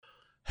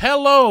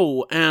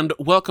Hello, and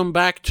welcome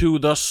back to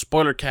the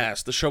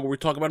Spoilercast, the show where we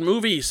talk about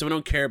movies so we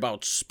don't care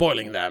about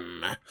spoiling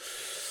them.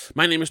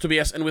 My name is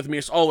Tobias, and with me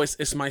as always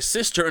is my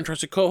sister and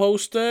trusted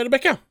co-host,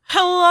 Rebecca.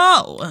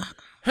 Hello!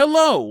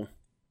 Hello!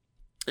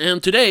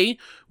 And today,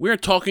 we're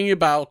talking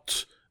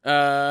about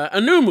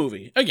a new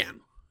movie,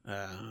 again.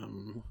 I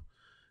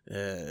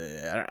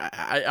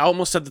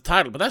almost said the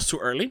title, but that's too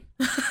early.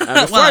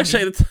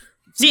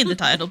 Seen the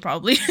title,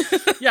 probably.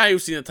 Yeah,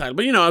 you've seen the title,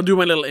 but I'll do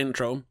my little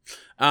intro.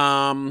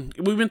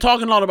 We've been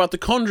talking a lot about the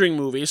Conjuring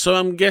movie, so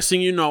I'm guessing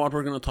you know what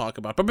we're going to talk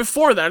about. But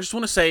before that, I just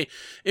want to say,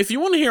 if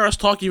you want to hear us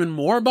talk even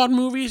more about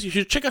movies, you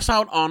should check us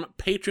out on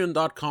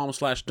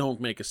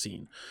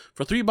patreon.com/don'tmakeascene.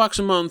 For $3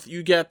 a month,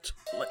 you get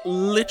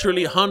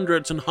literally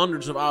hundreds and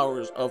hundreds of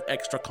hours of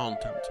extra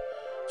content.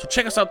 So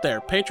check us out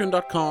there,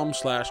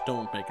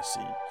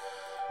 patreon.com/don'tmakeascene.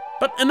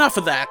 But enough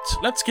of that,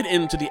 let's get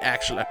into the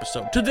actual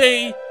episode.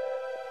 Today,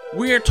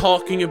 we're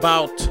talking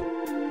about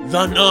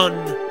The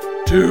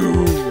Nun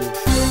 2.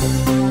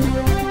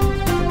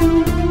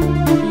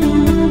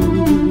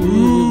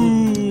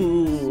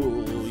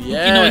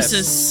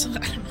 Noises.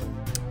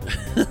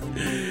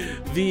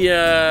 The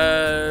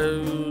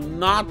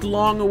not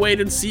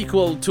long-awaited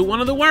sequel to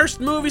one of the worst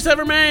movies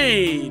ever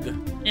made.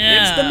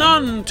 Yeah. It's The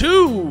Nun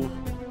 2.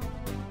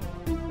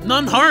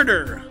 Nun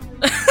harder.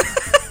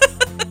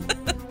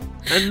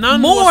 And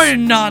none more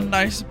nun,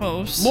 I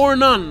suppose. More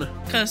nun.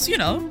 Because,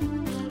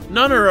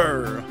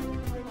 Nunnerer.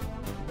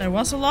 there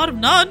was a lot of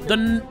nun.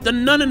 The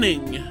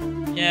nunning.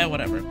 Yeah,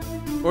 whatever.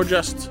 Or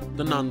just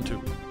The Nun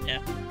 2.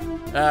 Yeah.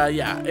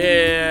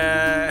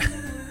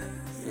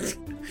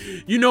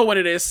 You know what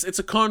it is. It's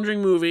a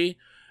Conjuring movie,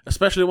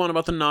 especially one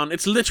about the nun.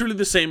 It's literally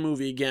the same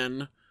movie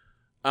again.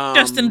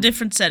 Just in a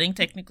different setting,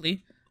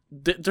 technically.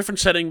 Different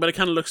setting, but it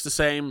kind of looks the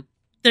same.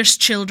 There's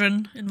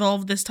children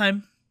involved this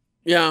time.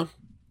 Yeah.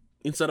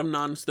 Instead of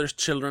nuns, there's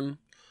children.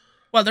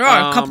 Well, there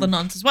are a couple of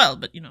nuns as well,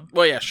 but,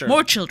 Well, yeah, sure.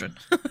 More children.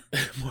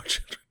 More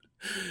children.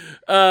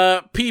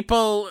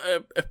 People,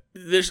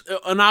 there's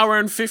an hour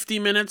and 50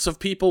 minutes of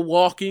people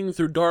walking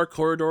through dark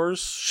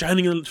corridors,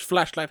 shining a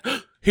flashlight,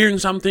 hearing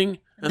something,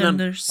 and then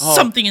there's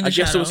something in the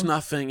shadow. I guess it was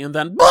nothing, and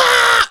then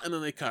blah! And then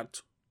they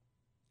cut.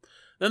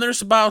 Then there's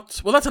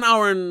that's an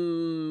hour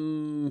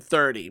and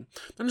 30.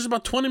 Then there's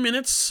about 20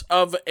 minutes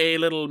of a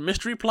little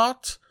mystery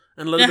plot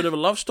and a little bit of a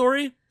love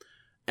story.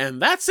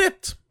 And that's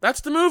it. That's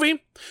the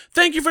movie.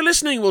 Thank you for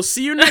listening. We'll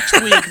see you next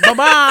week.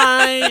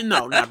 Bye-bye.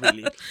 No, not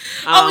really.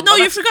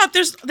 You forgot.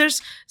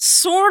 There's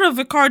sort of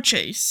a car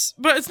chase.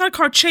 But it's not a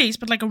car chase,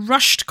 but like a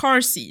rushed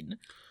car scene.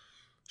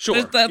 Sure.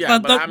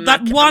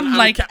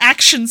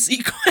 Action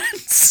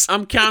sequence.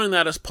 I'm counting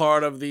that as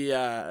part of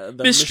the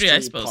mystery I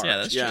suppose. Part. Yeah,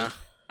 that's true.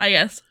 I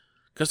guess.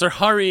 Because they're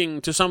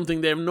hurrying to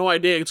something they have no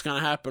idea it's going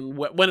to happen,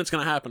 when it's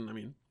going to happen, I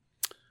mean.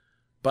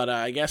 But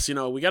I guess,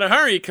 we gotta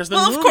hurry, because the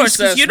movie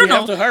says we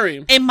have to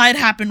hurry. It might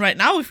happen right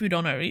now if we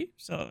don't hurry.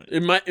 So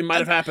It might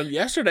have happened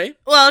yesterday.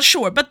 Well,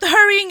 sure, but the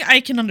hurrying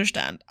I can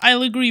understand.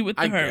 I'll agree with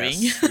the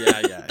hurrying.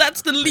 Guess. Yeah.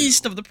 That's the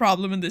least of the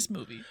problem in this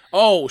movie.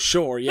 Oh,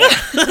 sure, yeah.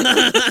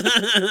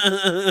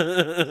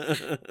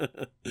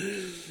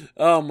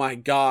 Oh my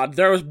god,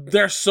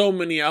 there's so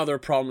many other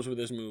problems with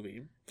this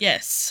movie.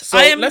 Yes. So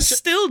I am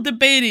still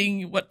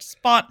debating what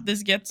spot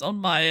this gets on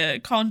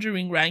my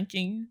Conjuring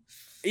ranking.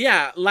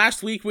 Yeah,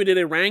 last week we did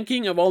a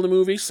ranking of all the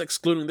movies,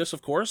 excluding this,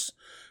 of course.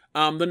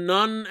 The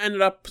Nun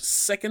ended up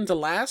second to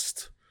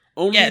last.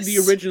 Only the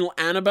original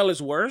Annabelle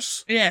is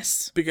worse.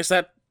 Yes. Because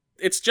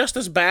it's just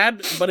as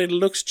bad, but it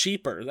looks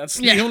cheaper. That's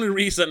the only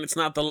reason it's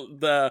not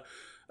and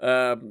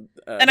I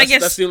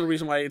guess that's the only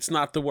reason why it's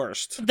not the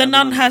worst. The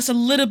Nun has a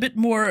little bit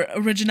more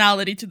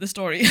originality to the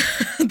story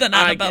than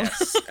Annabelle. I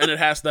guess. And it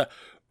has the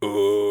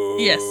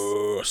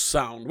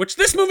sound, which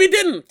this movie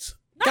didn't.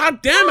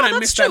 God damn it, I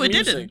missed that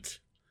music.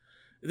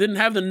 It didn't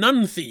have the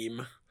nun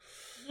theme.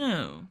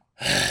 No.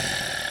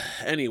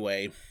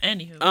 Anywho.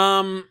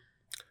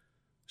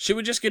 Should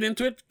we just get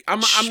into it?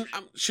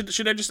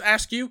 Should I just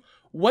ask you,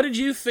 what did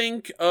you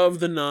think of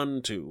The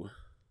Nun 2?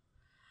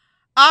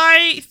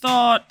 I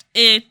thought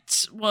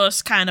it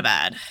was kind of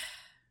bad.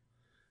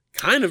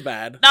 Kind of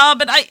bad? No,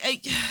 but I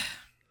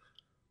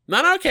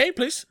No, okay,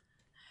 please.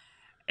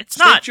 It's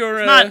not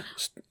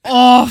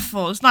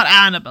awful. It's not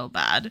Annabelle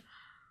bad.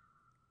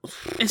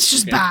 It's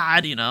just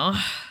bad,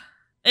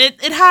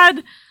 It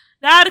had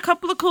a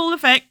couple of cool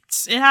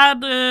effects. It had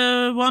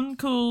one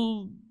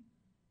cool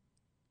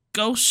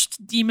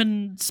ghost,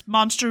 demon,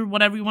 monster,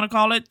 whatever you want to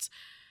call it.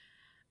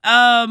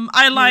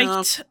 I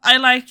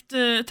liked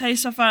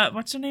Taissa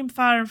what's her name?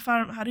 How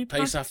do you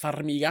pronounce it? Taissa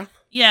Farmiga.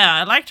 Yeah,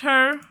 I liked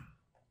her.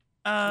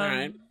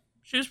 Alright.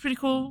 She was pretty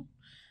cool.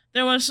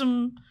 There was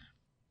some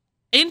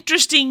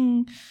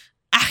interesting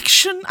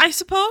action, I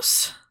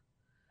suppose.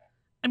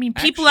 I mean,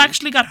 people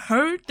actually got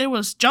hurt. There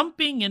was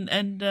jumping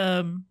and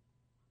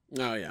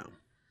oh yeah,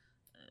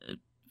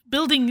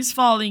 buildings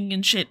falling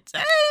and shit.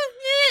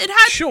 It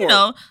had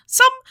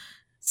some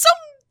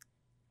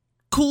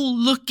cool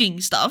looking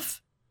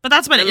stuff, but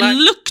that's about it. It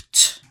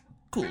looked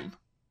cool.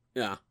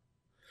 Yeah.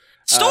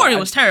 Story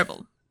was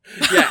terrible.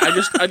 Yeah,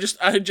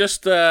 I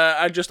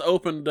just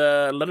opened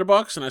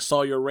Letterboxd and I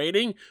saw your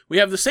rating. We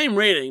have the same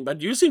rating,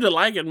 but you seem to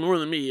like it more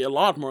than me, a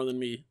lot more than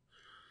me.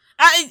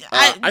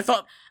 I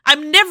thought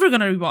I'm never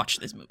gonna rewatch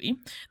this movie.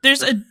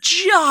 There's a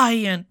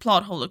giant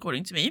plot hole,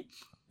 according to me.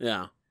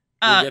 Yeah,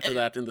 we'll get to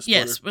that in the spoiler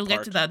Yes, we'll part.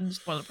 get to that in the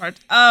spoiler part.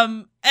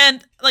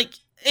 And like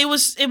it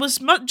was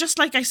just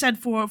like I said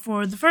for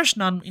the first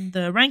Nun in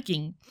the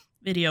ranking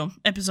video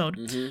episode.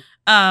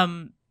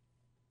 Mm-hmm.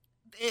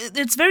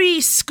 It's very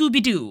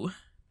Scooby-Doo.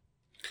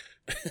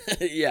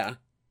 Yeah.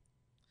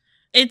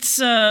 It's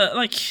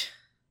like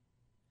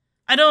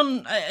I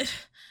don't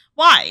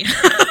why?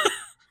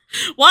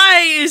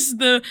 Why is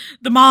the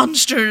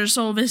monster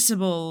so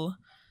visible?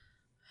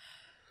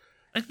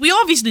 Like, we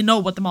obviously know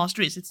what the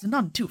monster is. It's the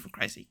Nun too, for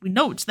Christ's sake. We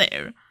know it's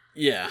there.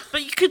 Yeah.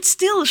 But you could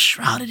still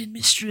shroud it in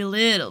mystery a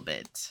little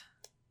bit,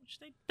 which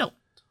they don't.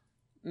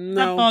 No.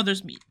 That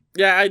bothers me.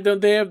 Yeah, I don't.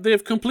 They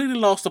have completely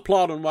lost the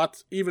plot on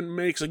what even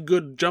makes a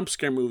good jump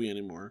scare movie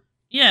anymore.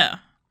 Yeah.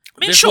 I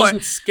mean, this sure.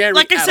 wasn't scary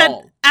like I at said,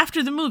 all.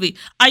 after the movie,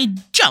 I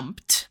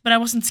jumped, but I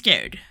wasn't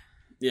scared.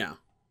 Yeah.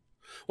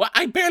 Well,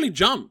 I barely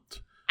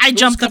jumped. I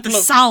jumped at the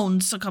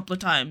sounds a couple of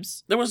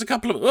times. There was a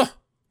couple of,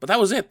 but that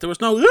was it. There was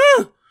no,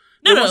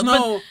 There was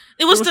no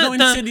the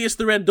Insidious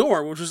The Red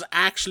Door, which was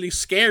actually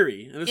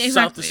scary. And this is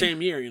out the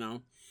same year, you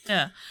know.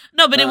 Yeah.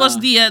 No, but it was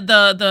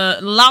the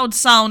loud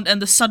sound and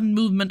the sudden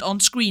movement on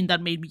screen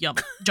that made me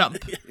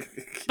jump.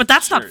 But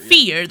that's not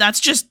fear.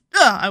 That's just,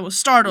 I was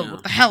startled. Yeah.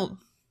 What the hell?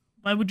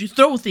 Why would you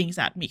throw things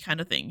at me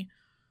kind of thing?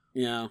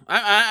 Yeah.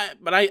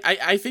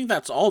 I think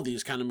that's all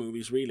these kind of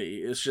movies, really.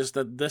 It's just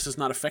that this is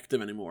not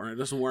effective anymore. It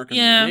doesn't work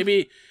anymore.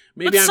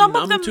 Maybe I'm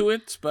numb to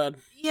it, but...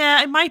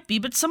 Yeah, it might be,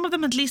 but some of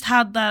them at least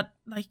had that,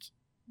 like,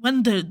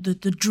 when the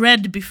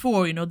dread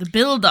before, you know, the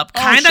build-up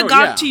kind of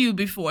got to you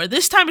before.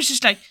 This time it's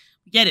just like,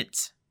 get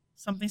it.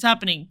 Something's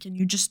happening. Can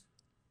you just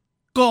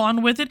go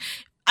on with it?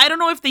 I don't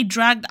know if they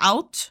dragged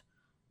out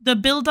the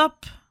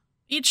build-up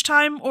each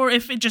time or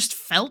if it just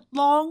felt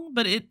long,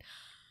 but it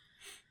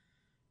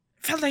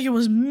felt like it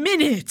was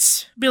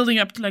minutes building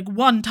up to like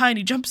one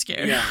tiny jump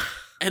scare. Yeah.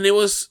 And it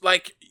was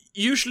like,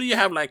 usually you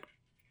have like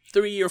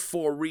 3 or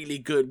 4 really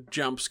good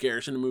jump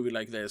scares in a movie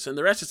like this, and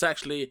the rest is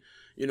actually,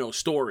 you know,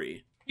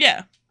 story.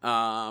 Yeah.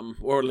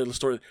 Or a little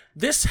story.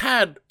 This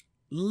had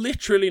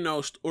literally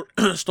no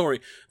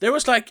story. There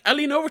was like, I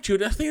lean over to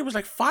you, I think it was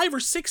like 5 or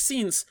 6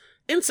 scenes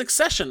in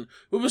succession,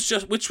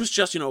 which was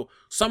just, you know,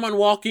 someone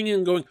walking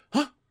and going,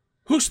 huh?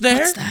 Who's there?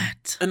 What's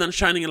that? And then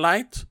shining a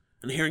light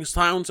and hearing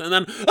sounds and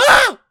then,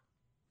 ah!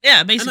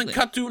 Yeah, basically. And then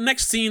cut to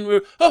next scene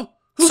where,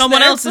 who's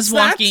someone there? else What's is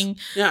that? walking.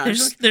 Yeah,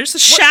 there's a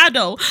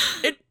shadow.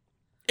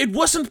 It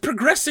wasn't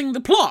progressing the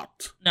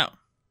plot. No.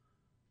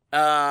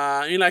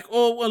 You're like,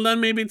 oh, well,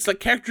 then maybe it's like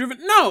character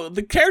driven. No,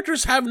 the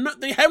characters have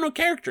no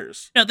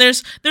characters. No,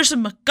 there's a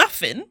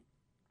MacGuffin.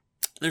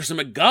 There's a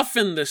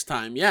MacGuffin this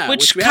time, yeah,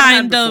 which we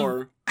kind haven't had of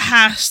before.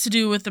 has to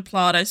do with the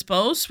plot, I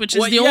suppose, which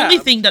is the only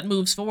thing that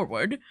moves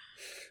forward.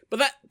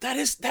 But that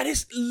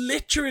is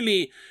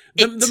literally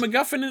the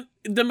MacGuffin.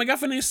 The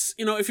MacGuffin is,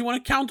 you know, if you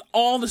want to count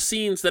all the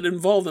scenes that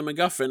involve the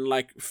MacGuffin,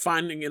 like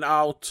finding it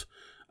out,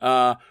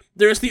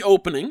 there's the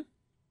opening.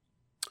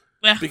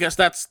 Yeah. Because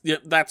that's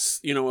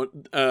you know,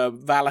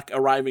 Valak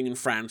arriving in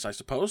France, I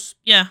suppose.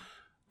 Yeah.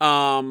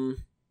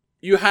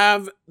 You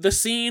have the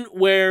scene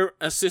where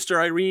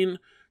Sister Irene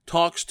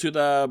talks to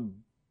the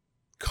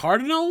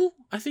cardinal,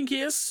 I think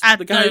he is. At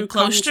the guy who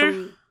cloister? comes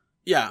from...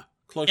 Yeah,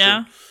 cloister.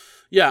 Yeah.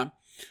 Yeah.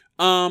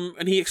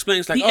 And he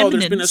explains like,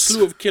 there's been a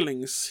slew of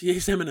killings.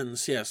 His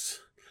Eminence, yes.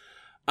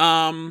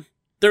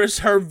 There is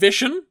her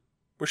vision,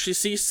 where she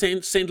sees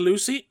Saint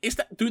Lucy.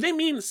 Do they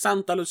mean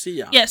Santa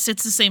Lucia? Yes,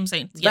 it's the same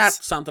saint. Yes.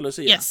 That's Santa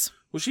Lucia. Yes.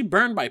 Was she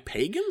burned by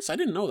pagans? I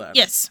didn't know that.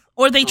 Yes,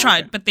 or they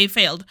tried, but they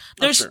failed.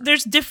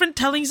 There's different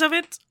tellings of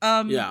it.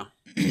 Yeah.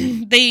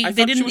 they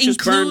didn't she was just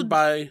include burned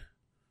by,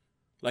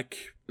 like,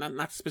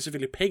 not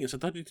specifically pagans. I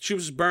thought she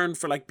was burned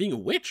for like being a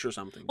witch or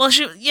something. Well,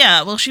 she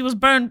was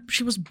burned.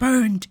 She was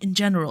burned in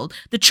general.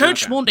 The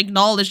church won't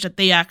acknowledge that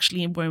they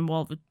actually were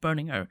involved with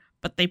burning her,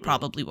 but they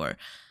probably were.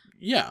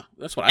 Yeah,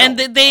 that's what I. And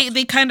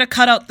they kind of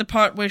cut out the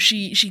part where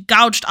she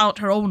gouged out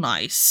her own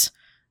eyes,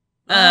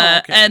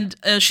 and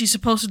she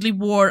supposedly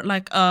wore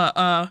like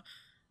a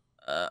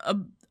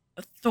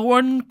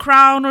thorn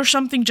crown or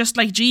something, just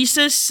like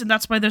Jesus, and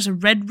that's why there's a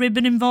red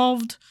ribbon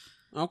involved.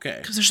 Okay,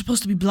 because there's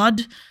supposed to be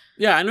blood.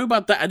 Yeah, I knew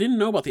about that. I didn't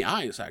know about the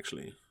eyes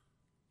actually.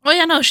 Oh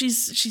yeah, no, she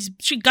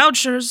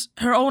gouged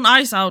her own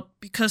eyes out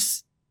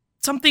because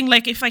something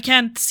like if I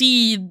can't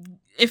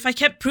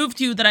prove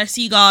to you that I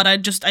see God, I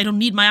don't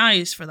need my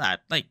eyes for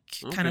that, like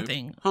kind of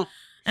thing. Huh.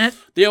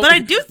 But I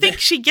do think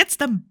she gets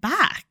them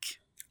back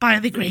by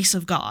the grace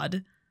of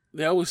God.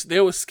 They always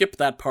skip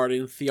that part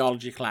in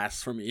theology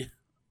class for me.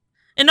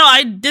 And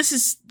no, this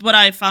is what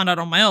I found out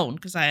on my own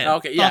because I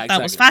thought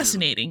that was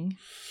fascinating.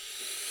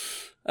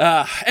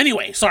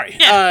 Anyway, sorry.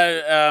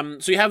 Yeah.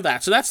 So you have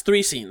that. So that's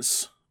 3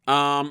 scenes.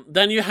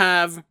 Then you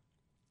have.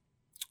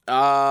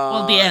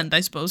 The end,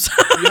 I suppose.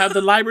 You have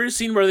the library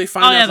scene where they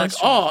find out, like,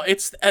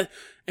 it's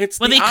It's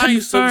the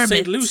eyes of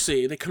St.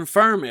 Lucy. They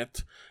confirm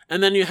it.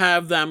 And then you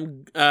have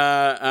them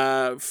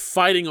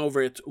fighting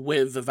over it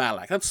with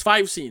Valak. That's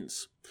 5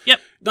 scenes. Yep.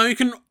 Now you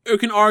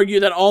can argue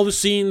that all the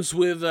scenes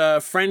with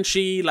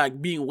Frenchie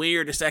like being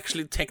weird is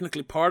actually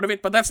technically part of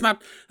it, but that's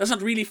not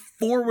really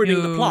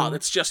forwarding the plot.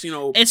 It's just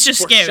it's just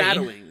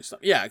foreshadowing stuff.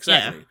 Yeah,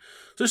 exactly. Yeah.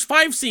 So there's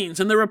 5 scenes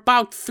and they're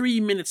about 3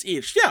 minutes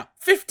each. Yeah,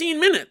 15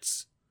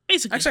 minutes.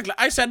 Basically. Exactly.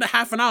 I said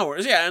half an hour.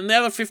 Yeah, and the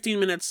other 15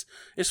 minutes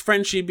is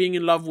Frenchie being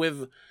in love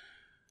with,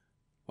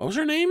 what was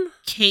her name?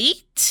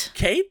 Kate.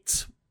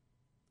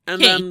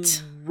 And then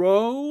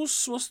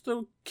Rose was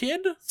the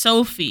kid?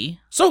 Sophie,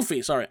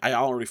 sorry. I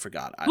already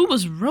forgot. Who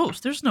was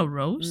Rose? There's no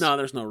Rose. No,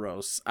 there's no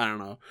Rose. I don't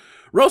know.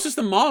 Rose is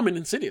the mom in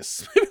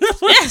Insidious. Maybe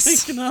that's what I'm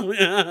thinking of.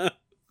 Yeah.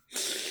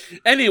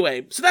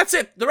 Anyway, so that's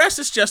it. The rest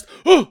is just,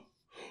 and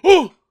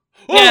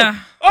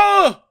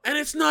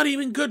it's not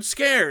even good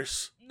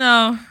scares.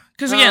 No.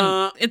 Because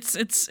again, it's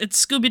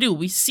Scooby-Doo.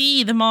 We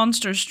see the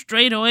monster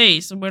straight away,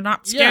 so we're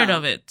not scared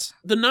of it.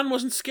 The nun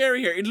wasn't scary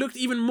here. It looked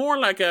even more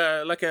like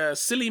a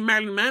silly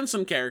Marilyn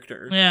Manson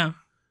character. Yeah.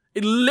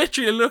 It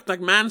literally looked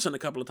like Manson a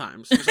couple of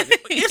times. It was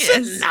like,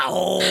 yes.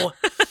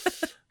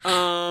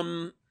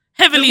 No.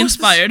 Heavily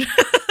inspired.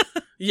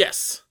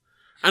 Yes.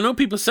 I know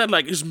people said,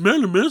 like, is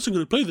Marilyn Manson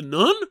going to play the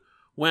nun?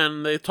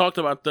 When they talked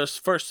about this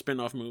first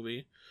spin-off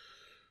movie.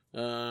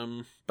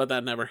 But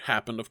that never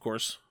happened, of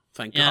course.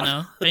 Thank God. Yeah,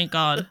 no. Thank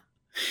God.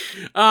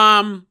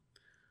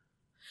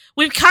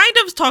 We've kind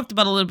of talked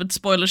about a little bit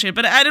spoiler shit,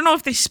 but I don't know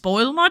if they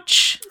spoil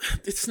much.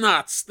 It's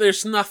not.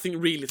 There's nothing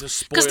really to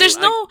spoil. Because there's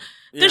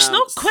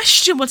no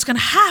question what's gonna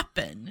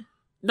happen.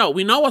 No,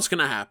 we know what's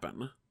gonna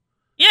happen.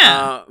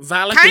 Yeah,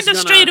 Valak kind of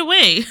straight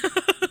away.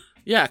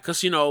 Yeah,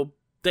 because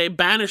they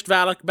banished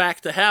Valak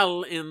back to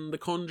hell in The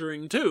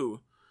Conjuring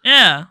 2.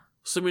 Yeah.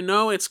 So we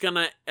know it's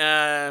gonna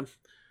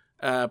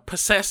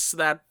possess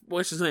that.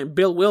 What's his name?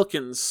 Bill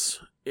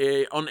Wilkins.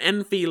 On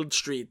Enfield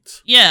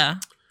Street. Yeah.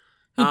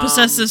 Who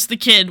possesses the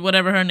kid,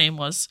 whatever her name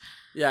was.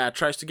 Yeah,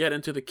 tries to get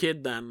into the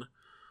kid then.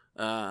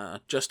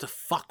 Just to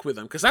fuck with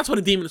him. Because that's what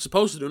a demon is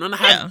supposed to do. Not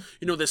have,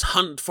 this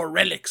hunt for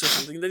relics or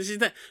something.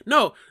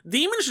 No,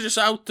 demons are just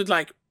out to,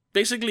 like,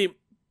 basically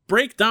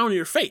break down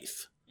your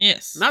faith.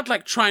 Yes. Not,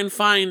 like, try and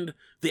find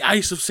the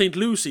Eyes of St.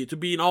 Lucy to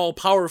be an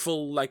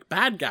all-powerful, like,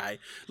 bad guy.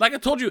 Like I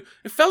told you,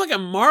 it felt like a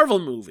Marvel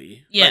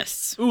movie.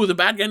 Yes. Like, the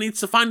bad guy needs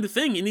to find the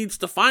thing. He needs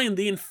to find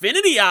the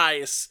Infinity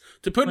Eyes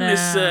to put in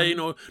his,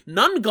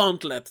 nun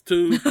gauntlet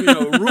to,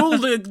 rule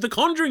the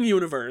Conjuring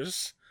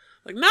universe.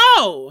 Like,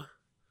 no!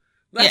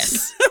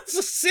 That's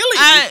silly.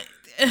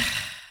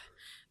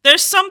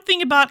 There's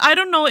something about, I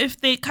don't know if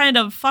they kind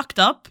of fucked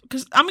up,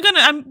 because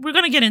we're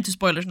gonna get into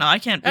spoilers now. I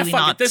can't really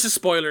not. This is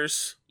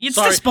spoilers. It's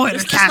the spoiler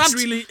cast.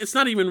 It's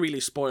not even really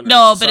spoilers.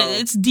 No, but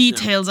it's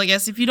details, I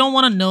guess. If you don't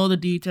want to know the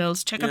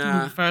details, check out the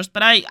movie first.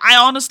 But I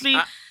honestly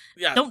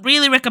don't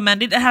really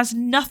recommend it. It has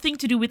nothing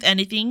to do with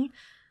anything.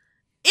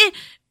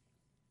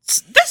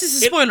 This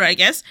is a spoiler, I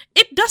guess.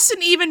 It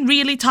doesn't even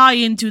really tie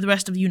into the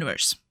rest of the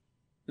universe.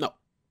 No.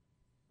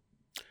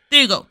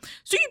 There you go.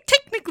 So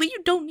technically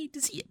you don't need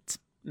to see it.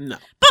 No.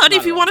 But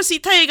if you want to see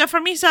Taiga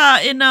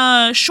Farmiga in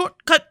a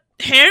shortcut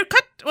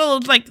haircut, well,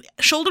 like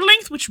shoulder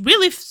length, which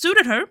really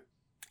suited her,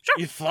 sure.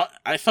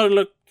 I thought it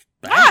looked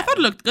bad. I thought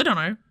it looked good on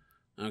her.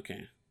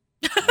 Okay.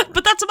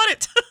 But that's about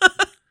it.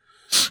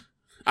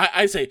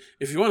 I say,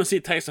 if you want to see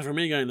Taiga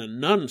Farmiga in a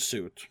nun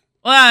suit.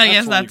 Well, I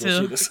guess that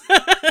too.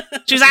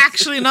 She's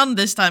actually a nun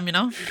this time,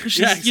 She's,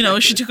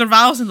 exactly. She took her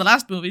vows in the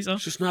last movie, so.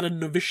 She's not a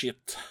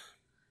novitiate.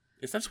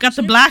 Is that got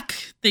the black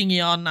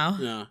thingy on now.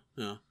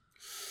 Yeah.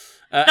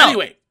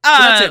 Anyway, so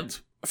that's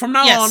it. From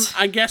now on,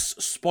 I guess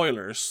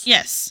spoilers.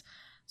 Yes.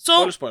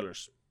 So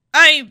spoilers.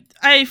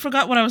 I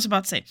forgot what I was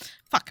about to say.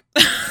 Fuck.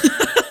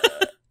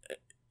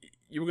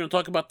 You were going to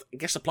talk about, I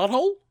guess, the plot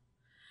hole?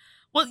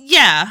 Well,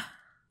 yeah.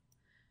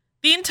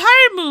 The entire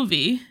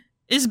movie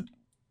is...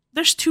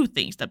 There's 2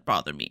 things that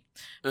bother me.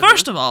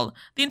 First of all,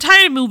 the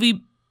entire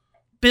movie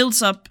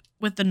builds up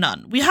with the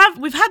nun. We've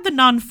had the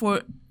nun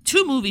for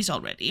 2 movies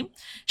already.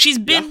 She's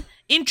been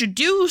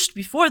introduced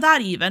before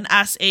that even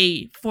as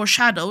a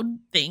foreshadowed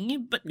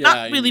thing, but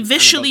not really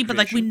visually, but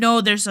like we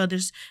know there's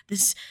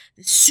this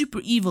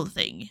super evil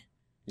thing.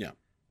 Yeah.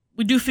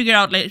 We do figure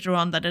out later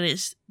on that it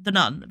is the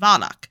nun,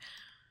 Valak.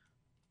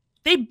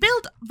 They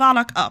build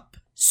Valak up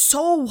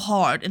so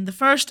hard in the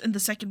first and the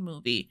second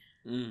movie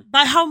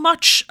by how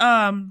much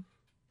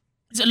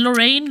is it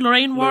Lorraine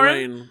Warren?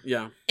 Lorraine,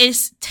 yeah.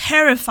 Is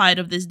terrified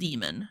of this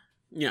demon.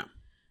 Yeah.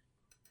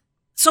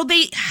 So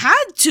they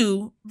had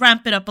to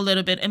ramp it up a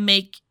little bit and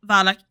make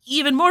Valak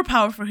even more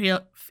powerful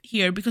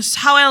here because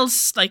how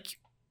else, like,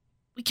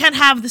 we can't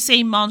have the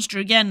same monster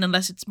again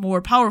unless it's more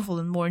powerful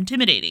and more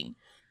intimidating.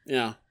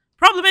 Yeah.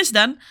 Problem is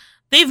then,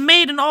 they've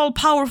made an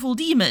all-powerful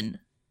demon.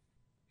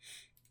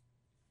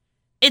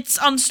 It's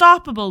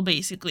unstoppable,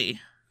 basically.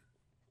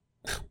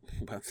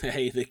 But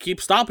hey, they keep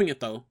stopping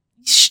it, though.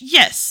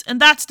 Yes, and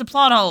that's the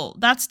plot hole.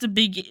 That's the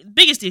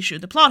biggest issue,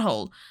 the plot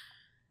hole.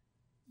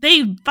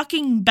 They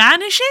fucking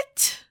banish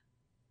it?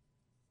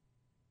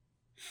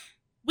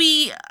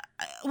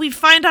 we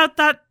find out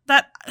that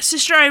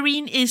Sister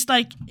Irene is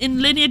like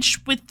in lineage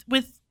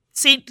with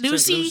Saint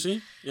Lucy. Saint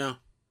Lucy? Yeah.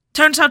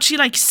 Turns out she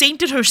like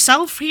sainted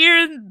herself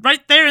here,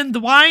 right there in the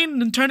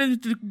wine, and turned it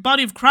into the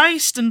body of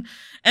Christ,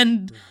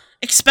 and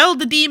expelled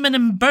the demon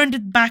and burned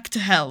it back to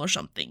hell or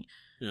something.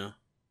 Yeah.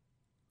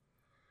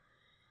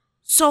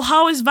 So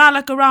how is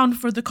Valak around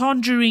for the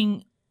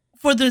Conjuring,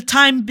 for the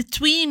time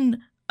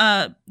between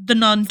the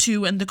Nun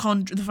 2 and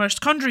the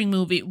first Conjuring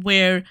movie,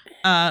 where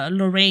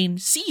Lorraine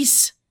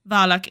sees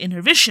Valak in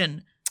her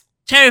vision,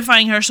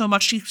 terrifying her so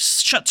much she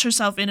shuts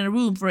herself in a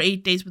room for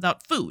 8 days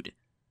without food?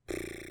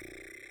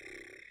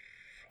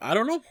 I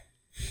don't know.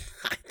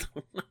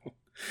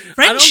 Frenchie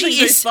I don't think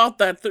they thought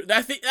that.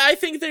 I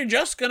think they're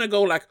just gonna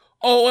go like,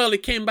 oh well,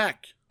 it came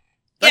back.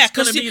 That's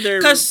gonna be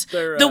their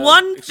the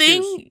one excuse.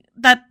 thing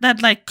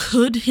that like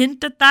could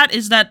hint at that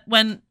is that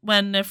when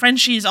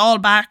Frenchie is all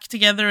back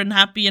together and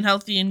happy and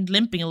healthy and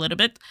limping a little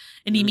bit,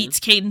 and he meets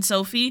Kate and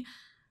Sophie,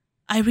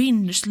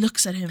 Irene just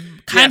looks at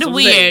him kind of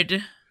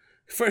weird.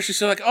 First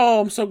she's like, "Oh,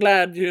 I'm so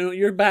glad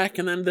you're back,"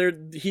 and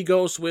then he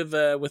goes with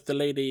the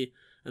lady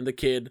and the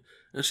kid,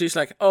 and she's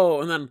like, "Oh,"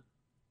 and then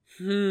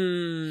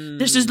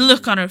there's this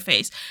look on her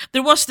face.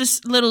 There was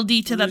this little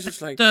detail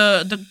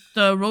that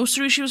the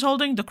rosary she was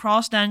holding, the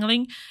cross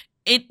dangling,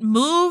 it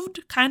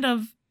moved kind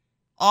of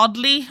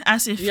oddly,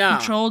 as if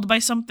controlled by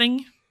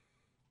something.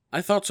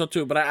 I thought so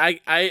too, but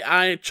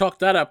I chalked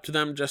that up to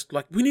them just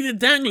like, we need it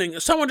dangling.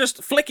 Someone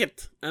just flick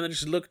it, and it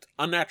just looked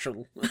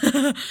unnatural.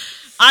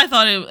 I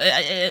thought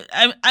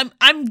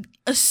I'm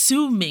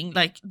assuming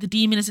like the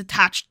demon is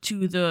attached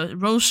to the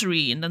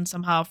rosary, and then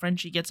somehow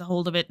Frenchie gets a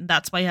hold of it, and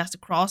that's why he has to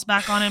cross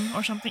back on him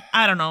or something.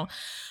 I don't know,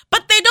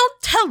 but they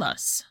don't tell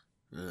us.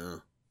 Yeah.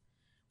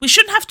 We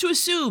shouldn't have to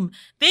assume.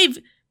 They've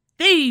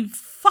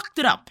fucked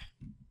it up,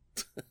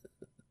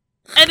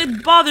 and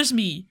it bothers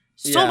me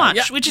so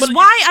much, which is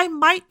why I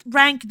might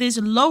rank this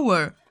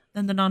lower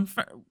than the Nun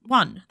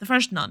the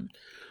first Nun.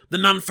 The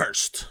Nun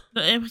first.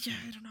 I don't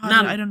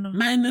know. I don't know.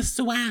 Minus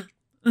one.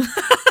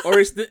 Or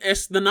is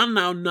the Nun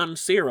now Nun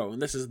 0,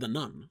 and this is the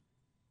Nun?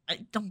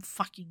 I don't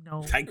fucking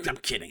know. I'm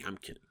kidding.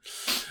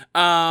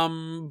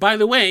 By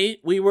the way,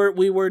 we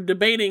were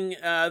debating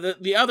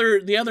the other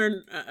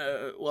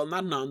well,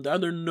 not Nun, the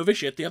other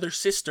novitiate, the other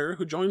sister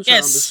who joins her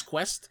on this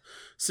quest,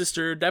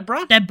 Sister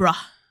Deborah.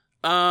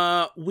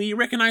 We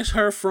recognize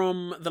her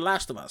from The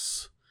Last of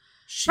Us.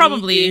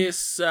 Probably.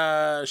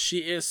 She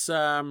is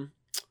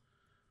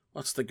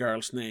what's the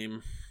girl's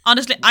name?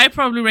 Honestly, I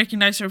probably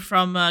recognize her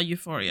from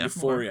Euphoria.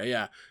 Euphoria,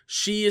 yeah.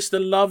 She is the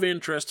love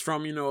interest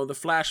from, the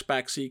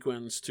flashback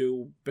sequence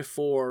to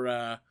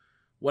before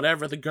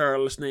whatever the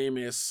girl's name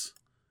is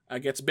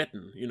gets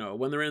bitten,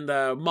 when they're in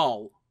the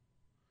mall.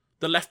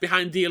 The Left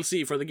Behind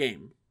DLC for the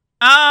game.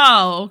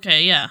 Oh,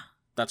 okay, yeah.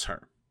 That's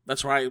her.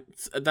 That's where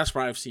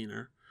I've seen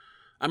her.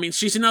 I mean,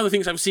 she's in other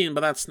things I've seen,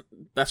 but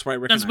that's where I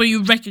recognize. That's where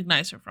you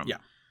recognize her from. Yeah.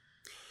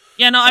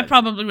 Yeah, no, I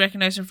probably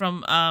recognize her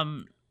from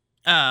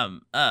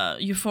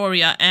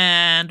Euphoria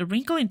and A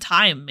Wrinkle in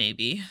Time,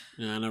 maybe.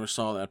 Yeah, I never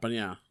saw that, but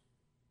yeah,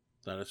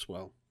 that as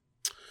well.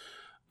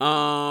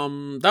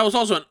 That was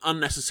also an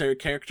unnecessary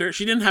character.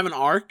 She didn't have an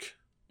arc.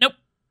 Nope.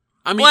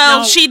 I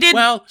mean, she did.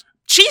 Well,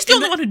 she's the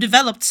only one who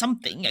developed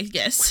something, I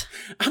guess.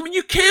 I mean,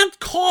 you can't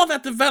call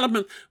that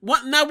development.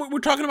 What now? We're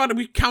talking about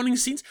counting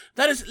scenes.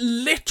 That is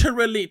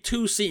literally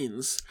 2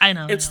 scenes. I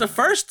know. It's the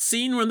first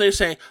scene when they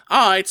say,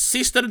 it's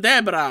Sister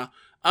Deborah.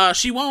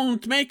 She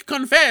won't make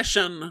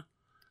confession.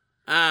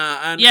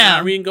 And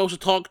Irene goes to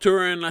talk to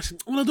her, and I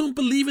said, well, I don't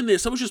believe in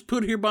this. I was just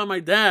put here by my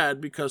dad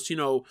because, they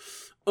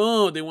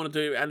wanted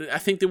to, and I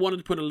think they wanted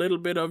to put a little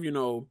bit of,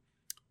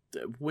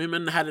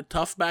 women had it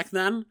tough back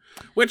then,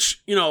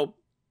 which,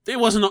 it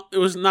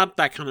was not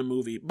that kind of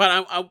movie.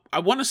 But I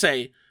want to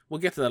say, we'll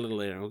get to that a little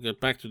later. We'll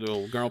get back to the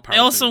old girl power. I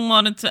also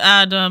wanted to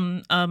add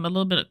a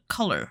little bit of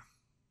color.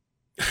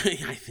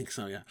 Yeah, I think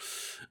so, yeah.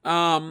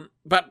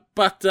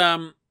 But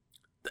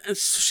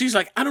she's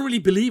like, I don't really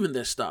believe in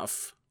this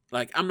stuff.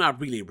 Like, I'm not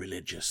really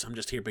religious. I'm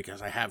just here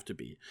because I have to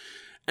be.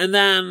 And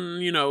then,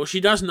 she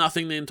does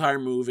nothing the entire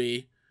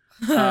movie.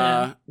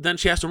 Then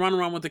she has to run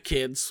around with the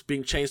kids,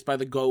 being chased by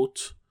the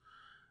goat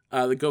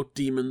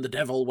demon, the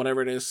devil,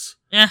 whatever it is.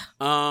 Yeah.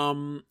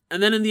 And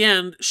then in the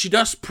end, she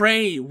does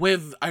pray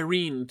with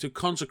Irene to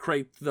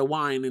consecrate the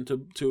wine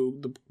into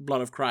the blood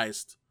of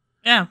Christ.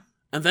 Yeah.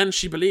 And then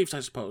she believes,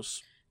 I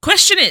suppose.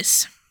 Question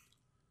is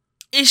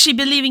she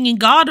believing in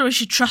God or is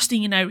she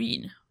trusting in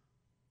Irene?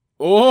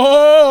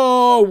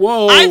 Oh,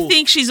 whoa! I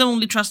think she's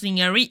only trusting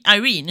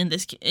Irene in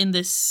this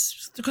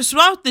because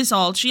throughout this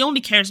all, she only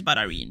cares about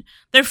Irene.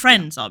 They're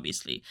friends,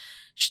 obviously.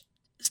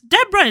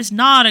 Deborah is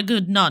not a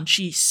good nun.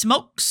 She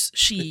smokes.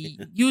 She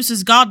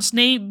uses God's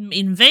name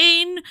in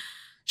vain.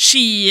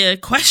 She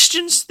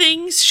questions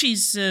things.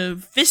 She's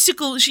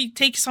physical. She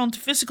takes on to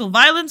physical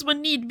violence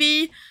when need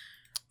be,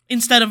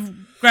 instead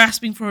of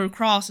grasping for her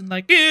cross and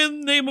like,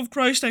 in the name of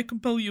Christ, I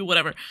compel you,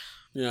 whatever.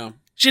 Yeah.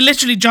 She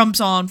literally jumps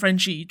on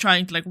Frenchie,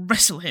 trying to like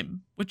wrestle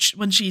him,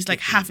 when she's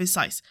like half his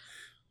size.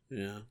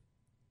 Yeah.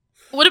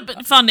 Would have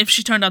been fun if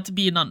she turned out to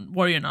be a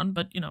warrior nun,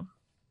 but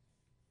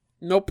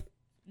Nope.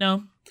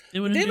 No, they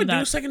wouldn't Did they do ever that.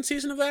 do a second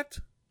season of that?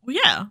 Well,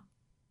 yeah.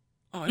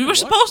 Oh, We were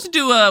supposed to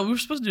do a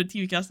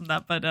TV cast on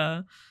that, but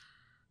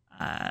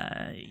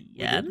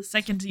yeah, the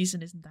second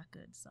season isn't that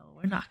good, so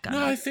we're not gonna.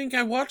 No, I think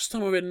I watched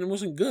some of it and it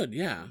wasn't good.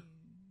 Yeah.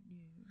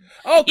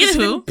 Oh, because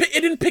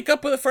it didn't pick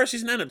up where the first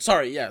season ended.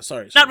 Sorry.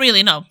 Not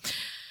really. No.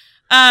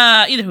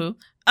 Either who.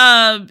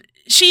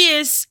 She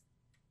is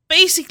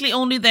basically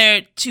only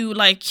there to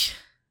like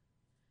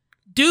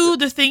do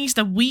the things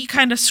that we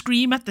kind of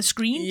scream at the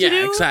screen to do.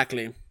 Yeah,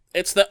 exactly.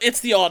 It's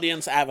the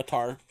audience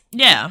avatar.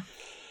 Yeah.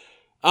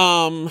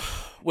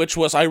 Which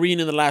was Irene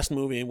in the last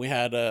movie, and we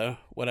had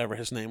whatever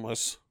his name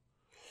was,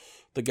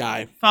 the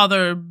guy,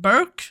 Father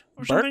Burke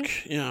or something.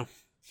 Yeah.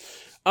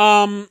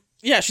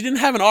 Yeah, she didn't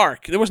have an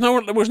arc. There was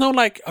no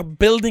like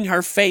building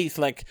her faith,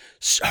 like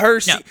her.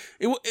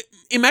 No.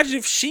 Imagine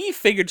if she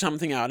figured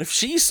something out, if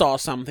she saw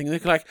something, they're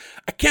like,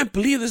 I can't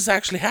believe this is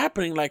actually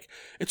happening. Like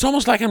it's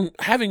almost like I'm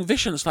having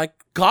visions, like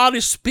God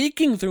is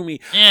speaking through me.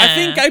 Yeah. I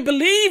think I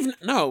believe.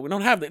 No, we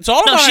don't have that. It's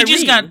all about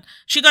Irene.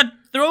 She got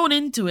thrown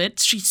into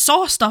it. She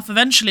saw stuff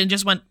eventually and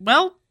just went,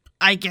 well,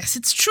 I guess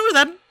it's true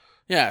then.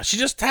 Yeah, she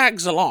just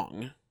tags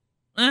along.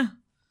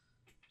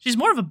 She's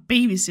more of a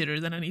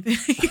babysitter than anything.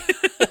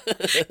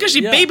 Because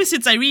she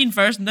babysits Irene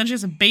first, and then she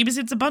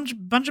babysits a bunch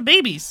of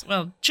babies.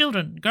 Well,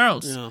 children,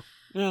 girls.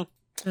 Yeah.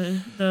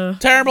 The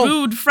terrible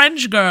rude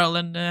French girl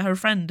and her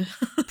friend.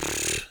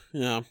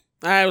 Yeah,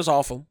 it was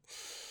awful.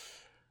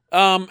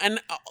 And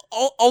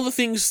all the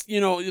things,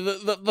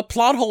 the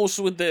plot holes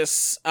with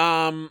this.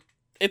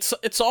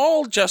 It's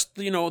all just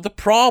the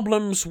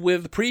problems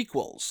with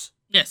prequels.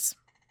 Yes.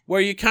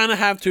 Where you kind of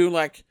have to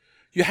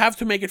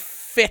make it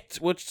fit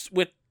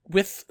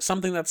with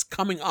something that's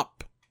coming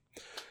up.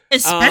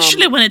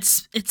 Especially when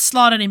it's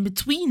slotted in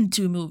between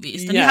two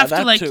movies. Then you have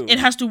to too. It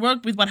has to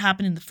work with what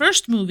happened in the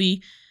first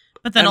movie,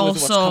 but then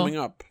also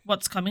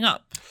what's coming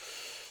up.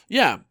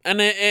 Yeah, and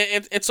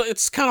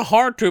it's kind of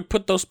hard to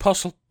put those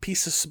puzzle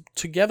pieces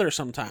together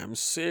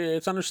sometimes.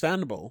 It's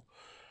understandable.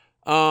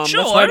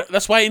 Sure.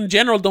 That's why in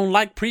general don't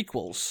like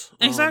prequels.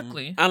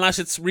 Exactly. Unless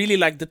it's really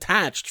like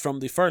detached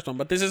from the first one.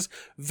 But this is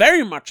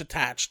very much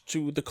attached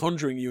to the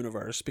Conjuring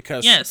universe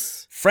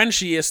because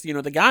Frenchie is,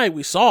 the guy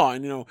we saw,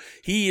 and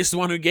he is the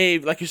one who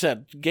gave, like you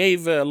said,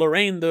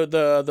 Lorraine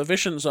the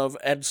visions of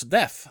Ed's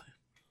death.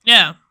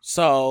 Yeah.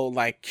 So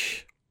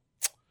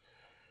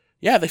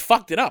they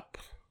fucked it up.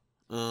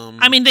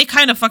 I mean, they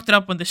kind of fucked it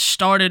up when they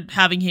started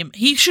having him.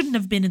 He shouldn't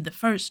have been in the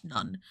first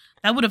Nun.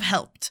 That would have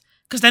helped.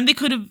 Because then they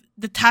could have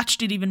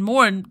detached it even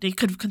more, and they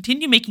could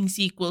continue making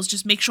sequels.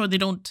 Just make sure they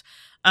don't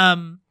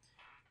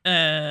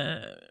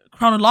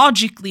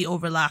chronologically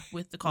overlap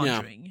with The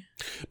Conjuring. Yeah.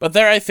 But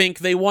there, I think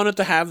they wanted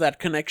to have that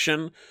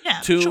connection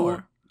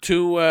to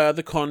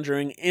The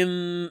Conjuring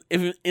in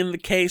the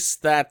case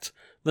that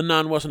The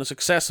Nun wasn't a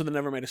success, so they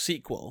never made a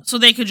sequel. So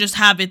they could just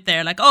have it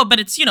there, like, oh, but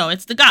it's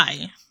it's the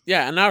guy.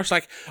 Yeah, and now it's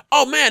like,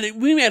 oh man,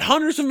 we made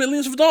hundreds of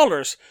millions of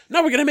dollars.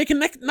 Now we're gonna make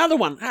another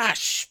one.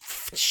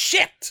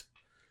 Shit.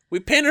 We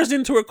pin us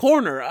into a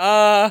corner.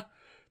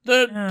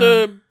 The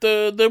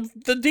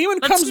demon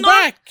comes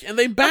back and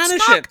they banish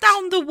let's it. knock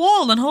down the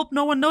wall and hope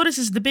no one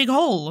notices the big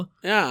hole.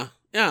 Yeah.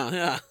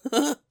 That's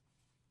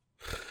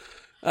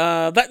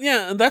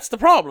the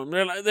problem.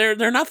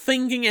 They're not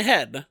thinking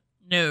ahead.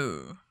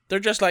 No. They're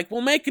just like,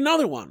 we'll make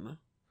another one.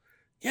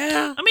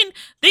 Yeah. I mean,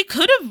 they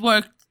could have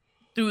worked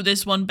through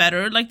this one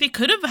better. Like, they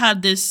could have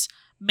had this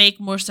make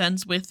more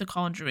sense with The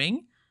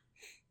Conjuring.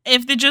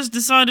 If they just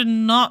decided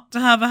not to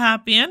have a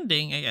happy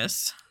ending, I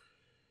guess.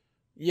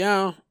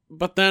 Yeah,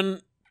 but then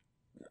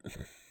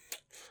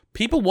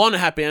people want a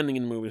happy ending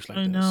in movies like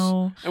this. I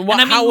know. And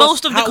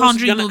most of the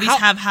Conjuring movies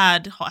have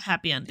had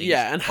happy endings.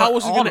 Yeah, and how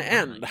was it going to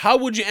end? How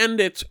would you end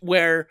it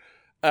where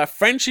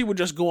Frenchie would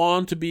just go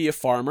on to be a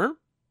farmer,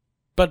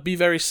 but be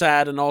very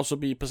sad and also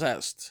be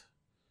possessed?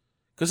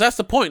 Because that's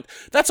the point.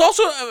 That's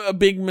also a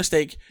big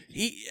mistake.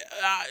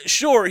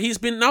 He's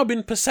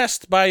been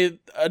possessed by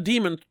a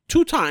demon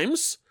 2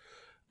 times.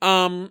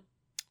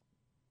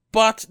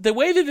 But the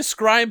way they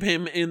describe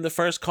him in the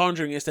first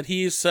Conjuring is that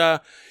he's,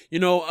 not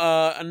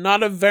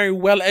a very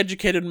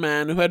well-educated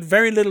man who had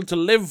very little to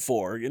live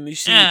for. And you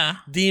see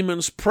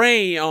demons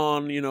prey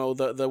on,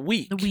 the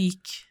weak. The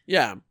weak.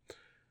 Yeah.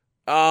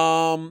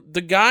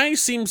 The guy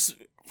seems,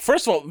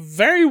 first of all,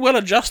 very well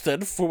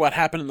adjusted for what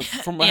happened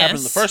happened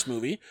in the first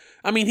movie.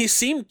 I mean, he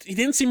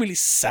didn't seem really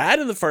sad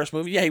in the first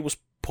movie. Yeah, he was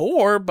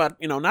poor, but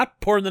not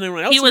poorer than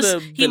anyone else in the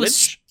village. He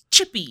was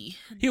chippy.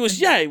 He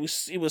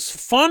was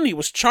fun. He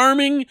was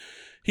charming.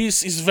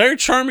 He's very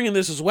charming in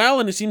this as well,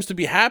 and he seems to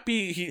be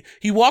happy.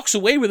 He walks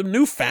away with a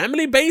new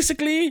family,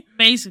 basically.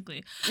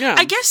 Yeah.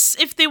 I guess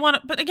if they want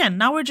to, but again,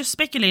 now we're just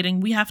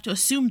speculating. We have to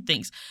assume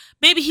things.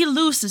 Maybe he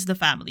loses the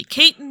family.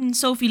 Kate and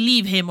Sophie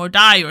leave him or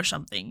die or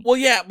something. Well,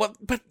 yeah, but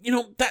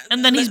that,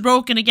 and then he's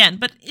broken again.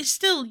 But it's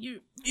still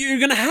you're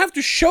gonna have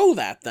to show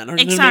that then. Are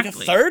you gonna make a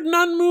third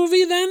Nun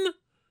movie then?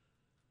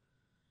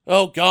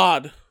 Oh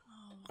God.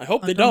 I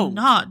hope they don't.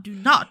 Do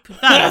not put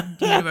that in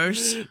the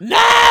universe.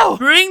 No!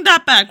 Bring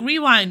that back.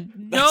 Rewind.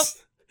 Nope.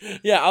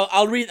 Yeah,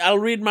 I'll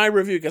read my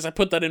review because I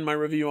put that in my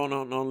review on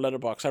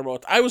Letterboxd. I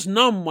wrote, I was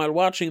numb while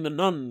watching The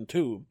Nun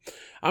too.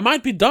 I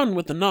might be done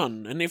with The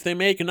Nun, and if they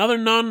make another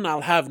Nun,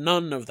 I'll have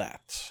none of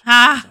that.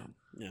 Ha! So,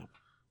 yeah.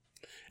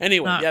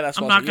 Anyway, that's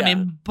I'm what not going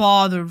to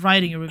bother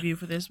writing a review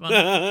for this one.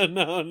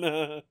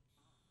 No.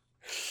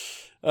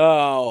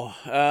 Oh,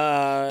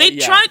 they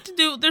tried to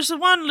do. There's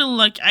one little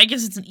I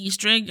guess it's an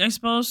Easter egg, I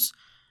suppose,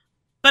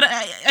 but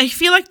I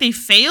feel like they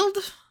failed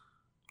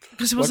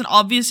because it wasn't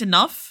obvious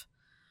enough.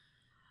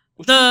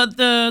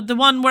 The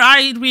one where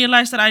I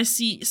realized that I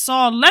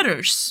saw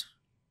letters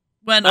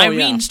when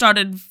Irene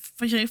started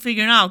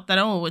figuring out that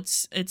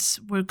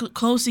we're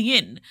closing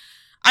in.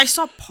 I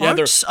saw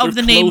parts of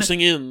the name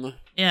closing in.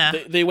 Yeah,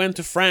 they went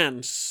to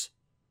France,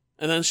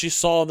 and then she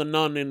saw the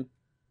nun in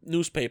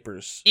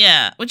newspapers.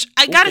 Yeah, which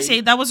I gotta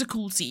say that was a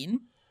cool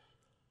scene.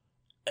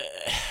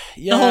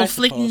 The whole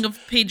flicking of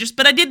pages,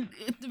 but I did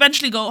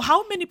eventually go,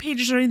 how many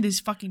pages are in this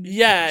fucking newspapers?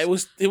 Yeah,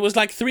 it was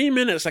like 3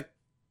 minutes.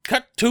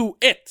 Cut to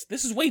it.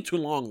 This is way too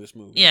long. This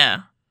movie.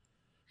 Yeah.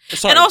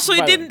 Sorry, and also,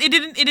 it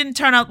didn't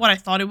turn out what I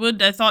thought it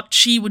would. I thought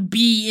she would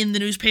be in the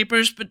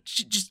newspapers, but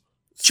she just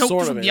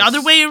choked from the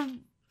other way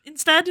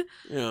instead.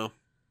 Yeah.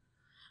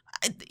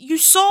 You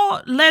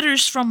saw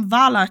letters from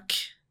Valak,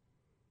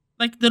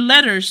 like the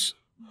letters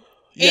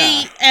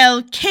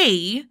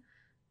ALK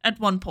at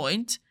one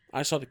point.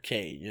 I saw the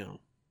K. Yeah.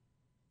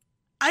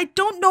 I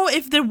don't know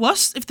if the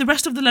rest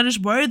of the letters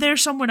were there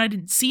somewhere and I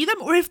didn't see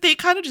them, or if they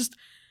kind of just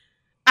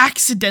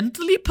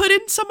accidentally put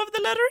in some of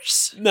the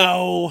letters.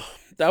 No,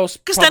 that was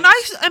because then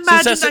I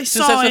imagined I saw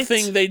since that's a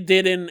thing they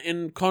did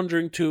in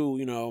Conjuring 2,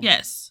 you know.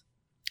 Yes,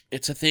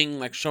 it's a thing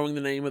like showing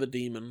the name of the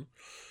demon.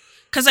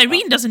 Because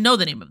Irene doesn't know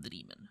the name of the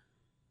demon.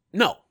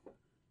 No.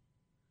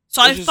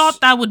 So I thought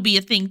that would be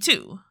a thing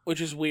too.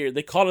 Which is weird.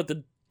 They call it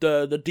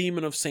the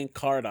demon of Saint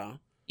Carda.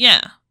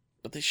 Yeah,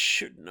 but they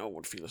should know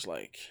what it feels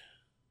like.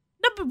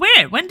 No, but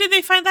where? When did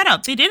they find that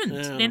out? They didn't.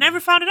 Yeah. They never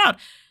found it out.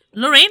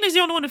 Lorraine is the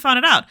only one who found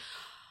it out.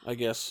 I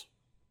guess.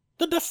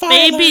 The Defiler.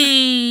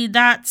 Maybe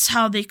that's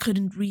how they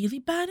couldn't really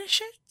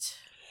banish it.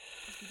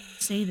 They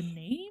didn't say the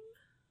name.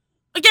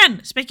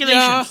 Again,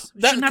 speculations.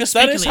 Yeah, because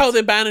that is how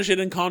they banish it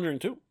in Conjuring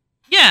 2.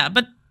 Yeah,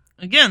 but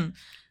again,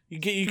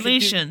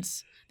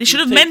 speculations. They should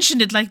have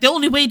mentioned it. Like the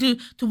only way to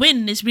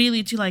win is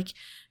really to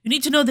you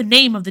need to know the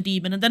name of the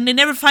demon, and then they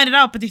never find it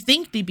out, but they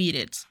think they beat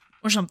it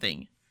or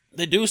something.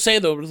 They do say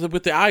though,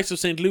 with the Eyes of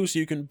St. Lucy,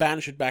 you can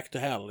banish it back to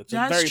hell. It's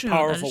a very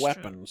powerful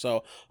weapon. True.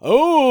 So,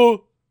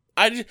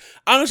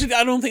 honestly,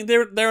 I don't think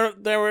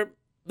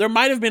there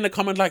might have been a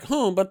comment like,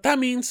 but that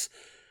means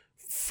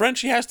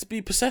Frenchie has to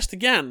be possessed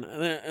again.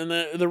 And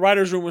the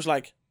writer's room was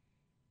like,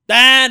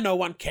 no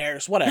one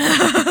cares, whatever.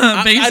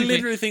 I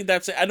literally think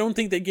that's it. I don't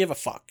think they give a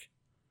fuck.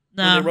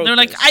 No, they're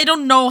like, I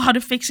don't know how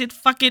to fix it.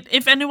 Fuck it.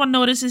 If anyone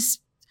notices,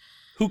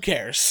 who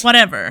cares?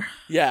 Whatever.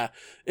 Yeah.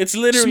 It's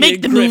literally just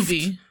make the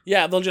movie.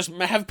 Yeah, they'll just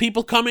have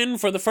people come in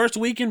for the first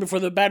weekend before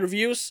the bad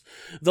reviews.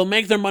 They'll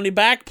make their money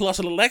back plus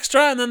a little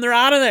extra, and then they're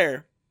out of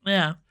there.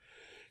 Yeah.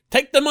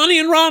 Take the money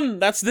and run.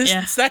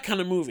 It's that kind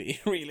of movie,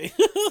 really.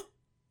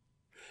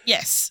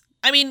 Yes.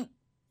 I mean,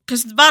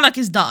 because Valak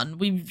is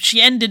done.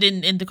 She ended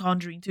in The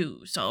Conjuring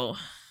 2, so...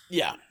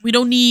 Yeah. We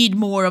don't need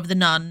more of the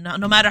nun,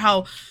 no matter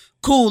how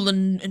cool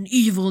and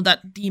evil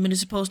that demon is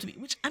supposed to be.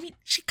 Which, I mean,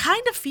 she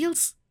kind of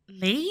feels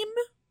lame,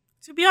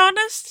 to be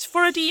honest,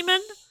 for a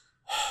demon.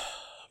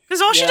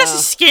 Because all she does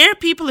is scare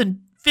people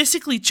and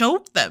physically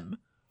choke them.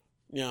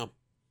 Yeah.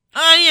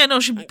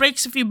 She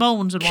breaks a few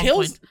bones at one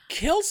point.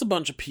 Kills a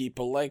bunch of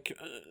people,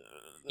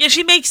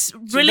 she makes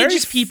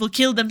religious people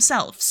kill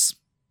themselves.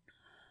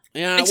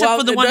 Yeah, except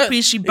for the one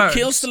priest she burns. It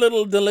kills the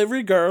little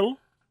delivery girl.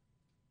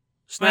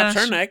 Snaps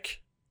her neck.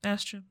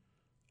 That's true.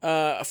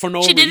 For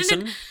no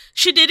reason.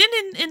 She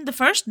didn't in the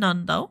first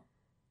Nun, though.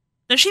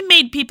 She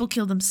made people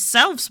kill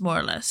themselves, more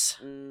or less.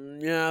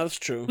 Yeah, that's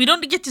true. We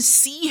don't get to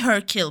see her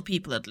kill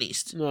people, at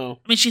least. No.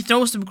 I mean, she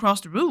throws them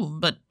across the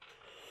room, but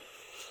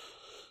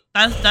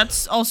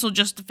that's also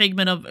just a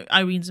figment of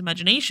Irene's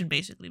imagination,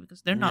 basically,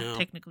 because they're not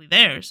technically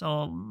there,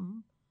 so...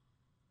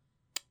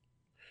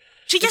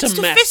 She gets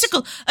too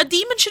physical. A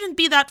demon shouldn't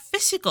be that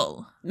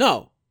physical.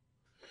 No.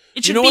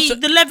 It should be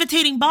the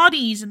levitating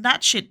bodies and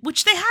that shit,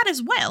 which they had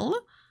as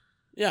well.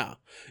 Yeah.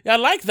 Yeah, I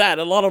like that.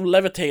 A lot of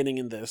levitating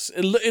in this.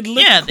 It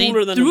looked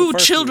cooler than in the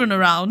first threw children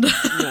movie. Around.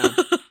 Yeah.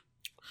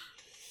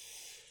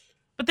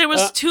 But there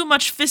was too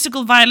much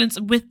physical violence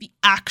with the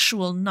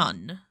actual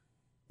nun.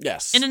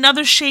 Yes. In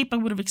another shape, I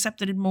would have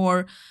accepted it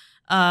more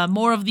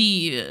of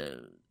the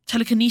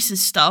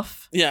telekinesis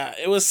stuff. Yeah,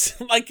 it was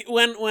like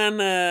when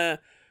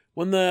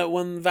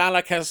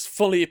Valak has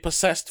fully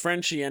possessed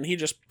Frenchie and he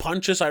just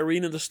punches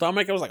Irene in the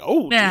stomach, I was like,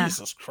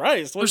 Jesus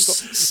Christ. Or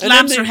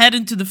slams her head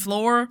into the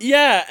floor.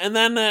 Yeah, and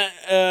then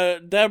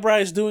Deborah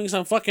is doing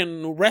some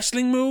fucking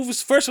wrestling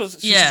moves. First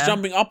she's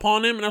jumping up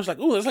on him, and I was like,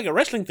 that's like a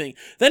wrestling thing.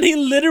 Then he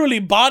literally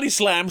body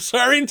slams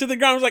her into the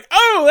ground. I was like,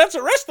 that's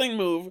a wrestling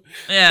move.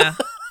 Yeah.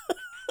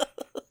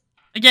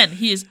 Again,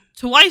 he is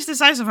twice the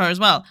size of her as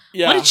well.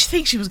 Yeah. What did she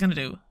think she was going to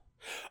do?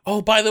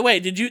 Oh, by the way,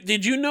 did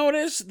you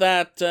notice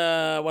that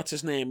what's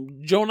his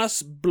name?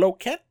 Jonas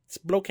Bloquet?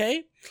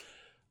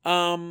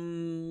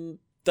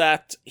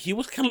 That he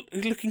was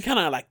looking kind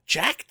of like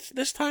jacked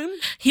this time.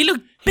 He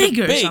looked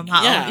bigger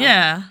somehow.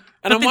 Yeah.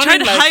 And I'm trying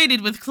to hide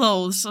it with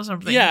clothes or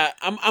something. Yeah,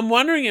 I'm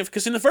wondering if,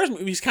 because in the first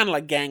movie he's kind of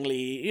like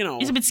gangly, you know.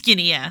 He's a bit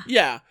skinny, yeah.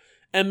 Yeah,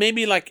 and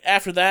maybe like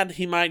after that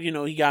he might, you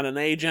know, he got an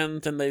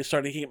agent and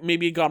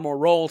maybe he got more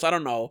roles. I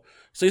don't know.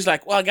 So he's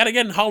like, well, I gotta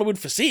get in Hollywood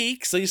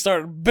physique. So he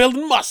started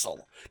building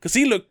muscle because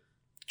he looked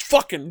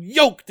fucking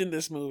yoked in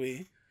this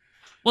movie.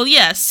 Well,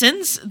 yeah,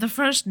 since The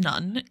First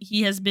Nun,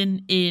 he has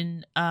been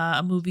in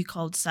a movie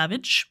called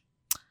Savage.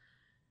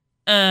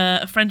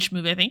 A French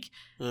movie, I think.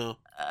 Oh.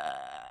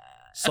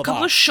 A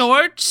couple of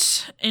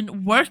shorts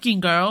in Working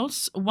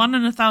Girls, 1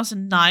 in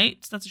 1,000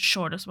 Nights. That's a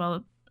short as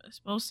well, I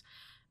suppose.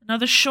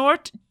 Another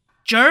short,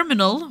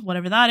 Germinal,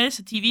 whatever that is,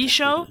 a TV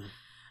show.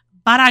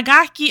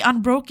 Baragaki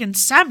Unbroken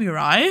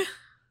Samurai.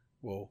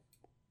 Whoa.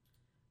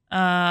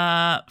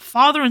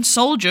 Father and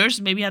Soldiers.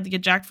 Maybe I had to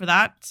get jacked for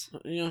that.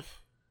 Yeah.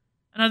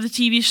 Another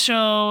TV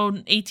show,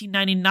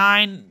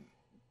 1899.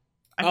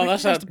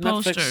 That's a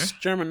Netflix,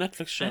 German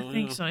Netflix show. I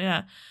think so,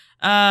 yeah.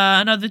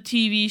 Another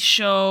TV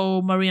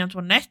show, Marie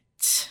Antoinette.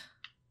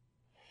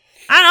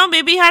 I don't know,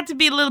 maybe he had to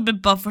be a little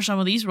bit buff for some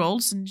of these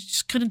roles and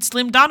just couldn't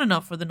slim down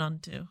enough for The Nun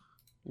too.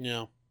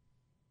 Yeah.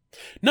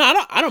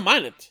 No, I don't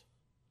mind it.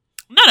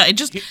 No, it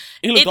just...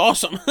 He looked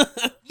awesome.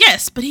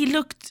 Yes, but he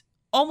looked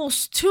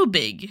almost too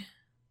big.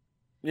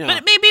 Yeah.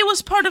 But maybe it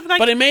was part of like...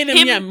 But it made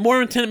him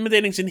more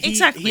intimidating since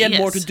exactly, he had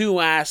more to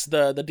do as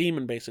the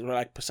demon, basically, or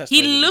like possessed.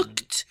 He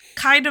looked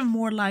kind of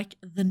more like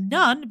the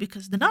nun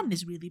because the nun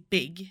is really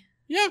big.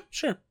 Yeah,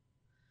 sure.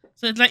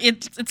 So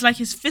it's like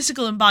his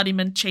physical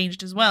embodiment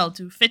changed as well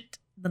to fit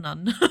the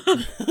nun.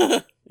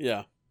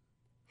 Yeah.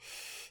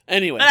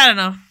 Anyway. But I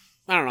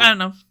don't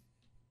know.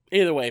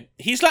 Either way,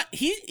 he's like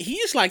he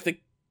is like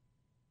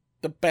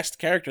the best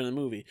character in the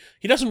movie.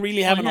 He doesn't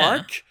really have an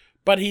arc,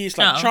 but he's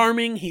like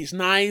charming, he's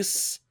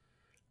nice.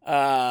 He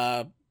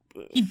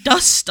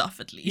does stuff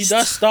at least. He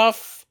does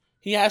stuff.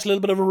 He has a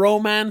little bit of a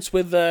romance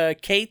with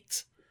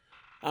Kate.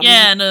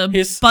 And a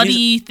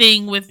buddy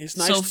thing with his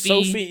nice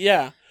Sophie.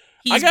 Yeah.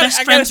 He's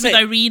best friends with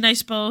Irene, I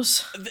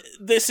suppose.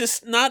 This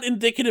is not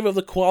indicative of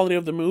the quality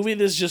of the movie.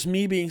 This is just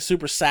me being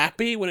super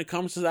sappy when it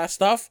comes to that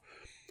stuff.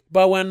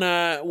 But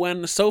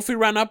when Sophie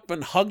ran up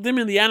and hugged him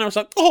in the end, I was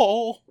like,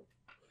 oh.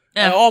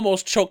 Yeah. I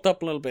almost choked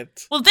up a little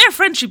bit. Well, their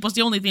friendship was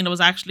the only thing that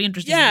was actually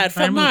interesting. Yeah, it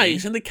felt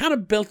nice. And they kind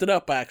of built it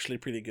up actually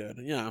pretty good.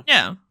 Yeah.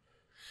 Yeah.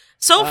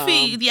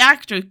 Sophie, the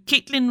actor,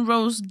 Caitlin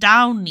Rose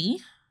Downey.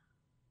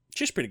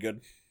 She's pretty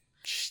good.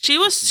 She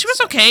was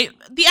okay.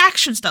 The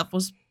action stuff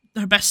was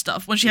her best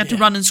stuff when she had to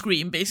run and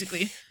scream,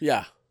 basically.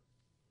 Yeah.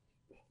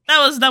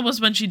 That was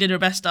when she did her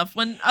best stuff.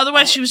 When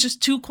otherwise she was just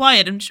too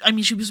quiet, and I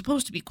mean she was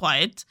supposed to be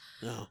quiet,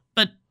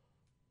 but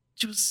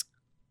she was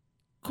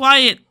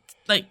quiet,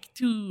 like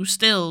too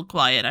still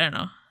quiet. I don't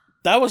know.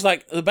 That was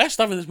like the best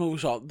stuff in this movie.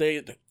 So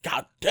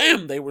god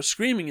damn, they were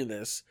screaming in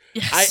this.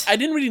 Yes. I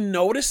didn't really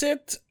notice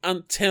it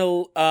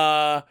until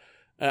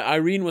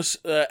Irene was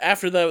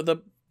after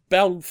the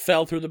bell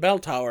fell through the bell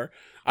tower.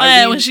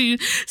 When she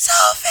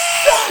Sophie!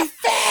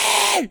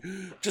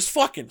 Just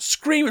fucking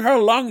screaming her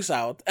lungs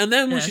out. And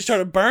then when she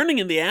started burning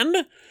in the end,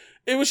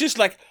 it was just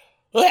like,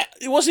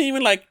 it wasn't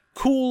even like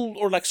cool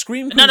or like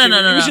scream. No.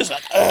 It was just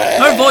like,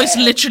 her voice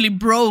literally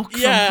broke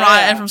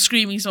from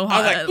screaming so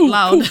hard,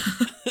 loud.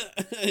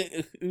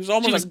 It was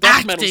almost like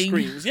death metal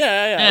screams.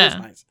 Yeah, it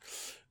was nice.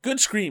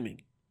 Good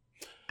screaming.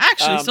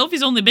 Actually,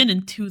 Sophie's only been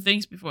in 2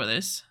 things before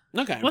this.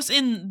 Okay. Was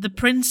in The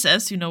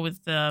Princess,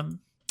 with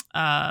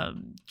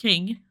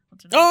King.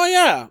 Oh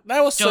yeah,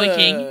 that was Joey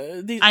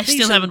King. I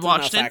still haven't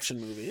watched it.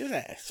 Action movie.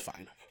 Yeah, it's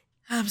fine.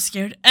 I'm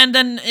scared. And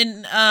then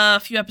in a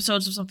few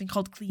episodes of something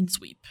called Clean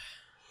Sweep.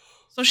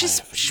 So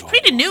she's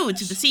pretty new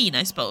to the scene,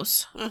 I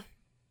suppose.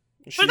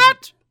 For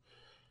that,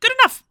 good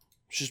enough.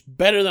 She's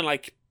better than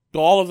like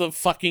all of the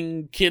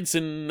fucking kids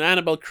in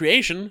Annabelle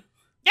Creation.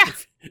 Yeah.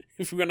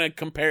 If we're gonna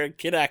compare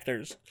kid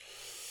actors.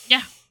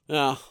 Yeah.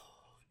 Oh,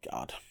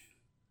 God.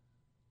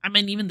 I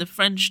mean, even the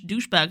French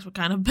douchebags were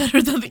kind of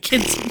better than the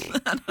kids.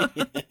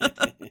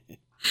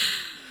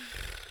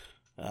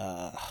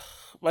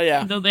 But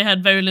yeah. Though they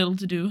had very little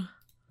to do.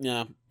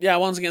 Yeah. Yeah,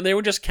 once again, they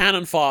were just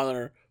cannon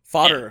fodder,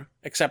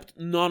 except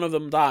none of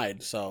them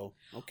died, so,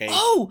 okay.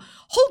 Oh,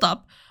 hold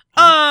up.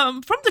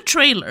 From the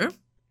trailer,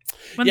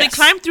 when they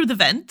climbed through the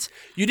vent.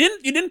 You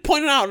didn't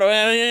point it out,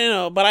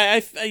 but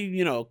I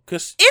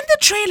because... In the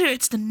trailer,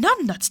 it's the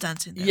nun that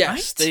stands in there,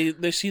 yes, right?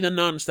 they see the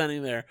nun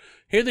standing there.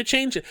 Here they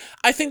change it.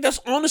 I think that's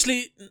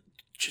honestly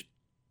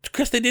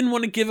because they didn't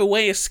want to give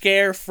away a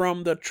scare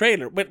from the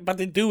trailer, but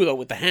they do though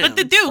with the hand. But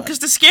they do because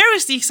the scare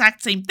is the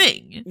exact same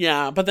thing.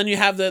 Yeah, but then you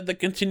have the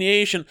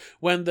continuation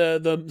when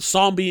the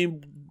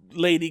zombie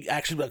lady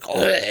actually like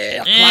climbs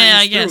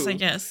I through.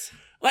 guess.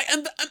 Like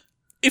and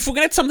if we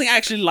get something I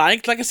actually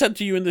liked, like I said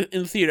to you in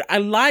the theater, I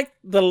liked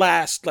the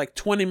last like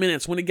 20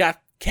 minutes when it got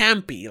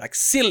campy, like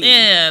silly.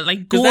 Yeah,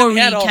 like gory,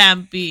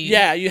 campy.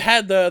 Yeah, you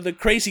had the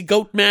crazy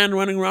goat man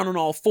running around on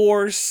all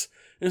fours.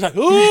 And it's like,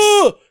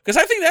 oh! Because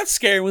I think that's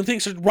scary when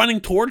things are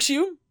running towards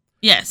you.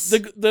 Yes.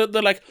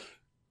 The like,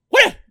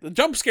 what? The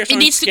jump scares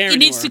aren't scary. It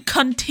needs to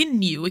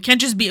continue. It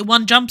can't just be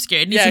one jump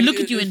scare. It needs to look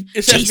at you and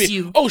chase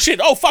you. Oh shit!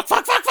 Oh fuck!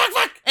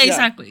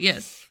 Exactly. Yeah.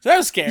 Yes. So that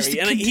was scary,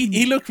 and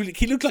he looked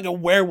like a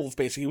werewolf.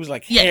 Basically, he was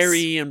like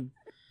hairy and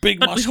big,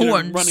 muscular,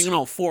 and running on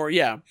all four.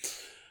 Yeah.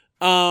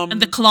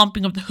 And the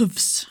clomping of the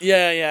hoofs.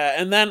 Yeah.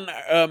 And then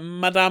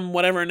Madame,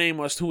 whatever her name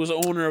was, who was the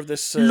owner of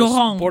this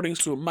boarding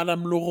school,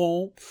 Madame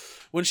Laurent,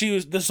 when she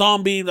was the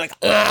zombie, like,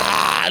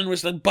 and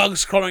was like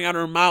bugs crawling out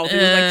of her mouth.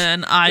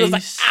 And eyes. It was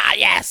like,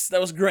 yes,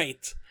 that was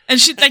great. And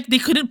she, like, they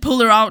couldn't pull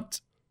her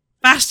out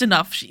fast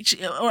enough,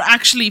 or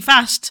actually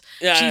fast.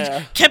 She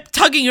kept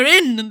tugging her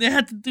in, and they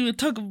had to do a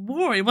tug of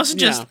war. It wasn't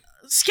just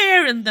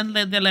scare and then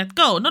they let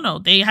go. No,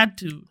 they had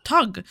to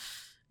tug.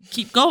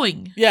 Keep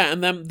going. Yeah,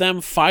 and them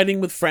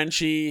fighting with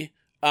Frenchie.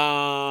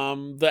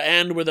 The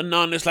end where the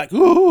nun is like,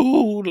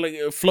 ooh, like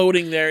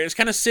floating there. It's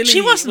kind of silly.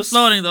 She wasn't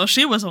floating though.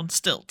 She was on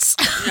stilts.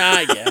 Yeah,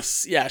 I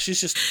guess. Yeah,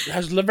 she's just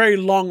has very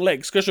long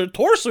legs because her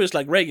torso is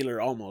like regular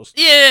almost.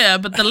 Yeah,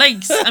 but the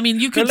legs. I mean,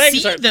 you could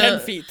legs see are 10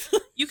 feet.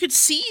 You could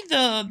see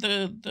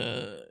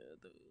the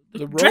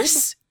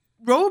dress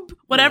robe,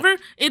 whatever. Yeah.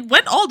 It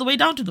went all the way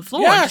down to the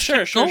floor. Yeah,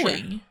 sure.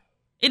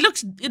 It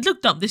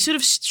looked dumb. They should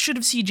have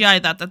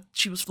CGI that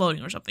she was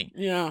floating or something.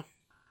 Yeah.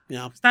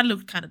 That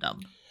looked kind of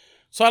dumb.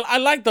 So I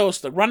like those,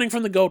 the running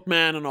from the goat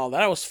man and all that.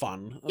 That was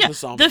fun.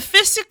 The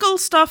physical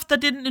stuff that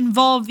didn't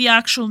involve the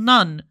actual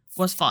nun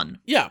was fun.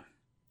 Yeah.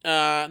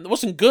 It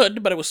wasn't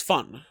good, but it was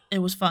fun. It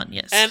was fun,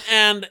 yes.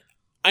 And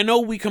I know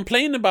we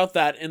complained about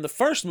that in the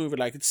first movie.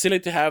 Like, it's silly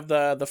to have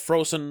the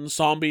frozen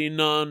zombie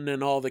nun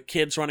and all the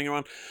kids running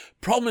around.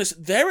 Problem is,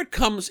 there it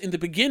comes in the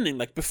beginning,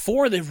 like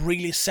before they've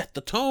really set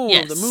the tone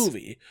of the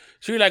movie.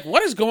 So you're like,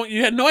 what is going...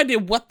 You had no idea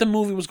what the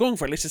movie was going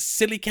for. Like, is it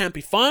silly,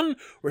 campy fun?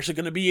 Or is it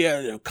going to be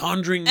a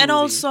conjuring movie? And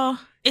also,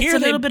 it's a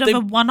little bit of a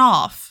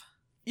one-off.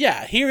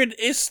 Yeah, here it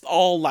is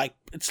all like...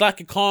 It's like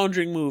a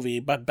conjuring movie,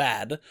 but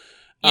bad.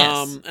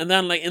 Yes. And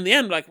then, like, in the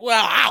end, like,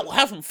 well, we'll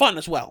have some fun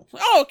as well.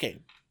 Oh, okay.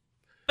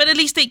 But at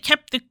least they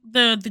kept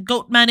the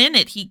goat man in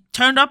it. He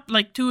turned up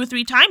like 2 or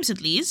 3 times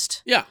at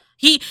least. Yeah.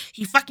 He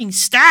fucking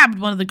stabbed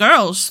one of the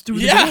girls through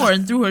the door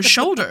and through her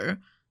shoulder.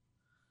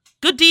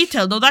 Good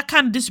detail, though that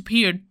kind of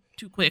disappeared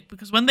too quick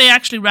because when they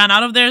actually ran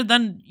out of there,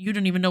 then you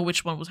didn't even know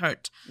which one was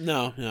hurt.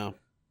 No.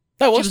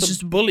 That was the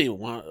just bully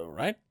one,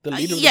 right? The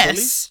leader of the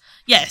bullies?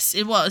 Yes,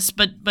 it was.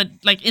 But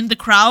like in the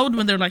crowd,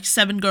 when there are like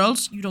 7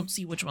 girls, you don't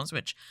see which one's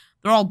which.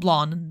 They're all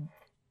blonde and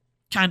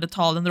kind of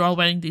tall, and they're all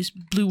wearing these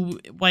blue,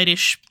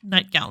 whitish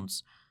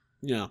nightgowns.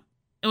 Yeah.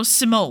 It was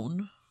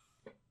Simone.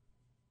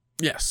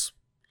 Yes.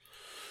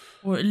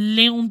 Or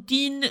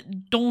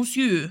Léontine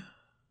Doncieux.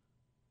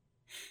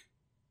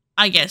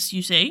 I guess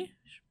you say.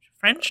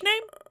 French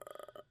name?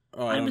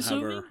 I'm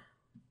assuming.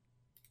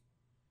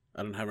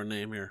 I don't have her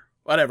name here.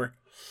 Whatever.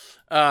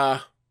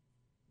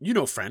 You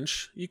know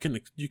French. You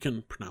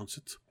can pronounce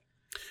it.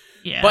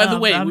 Yeah. By the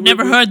way, I've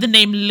never heard the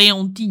name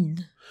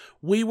Léontine.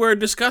 We were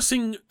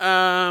discussing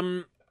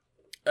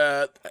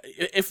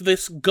if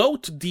this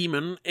goat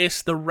demon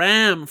is the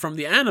ram from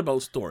the Annabelle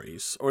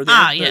stories, or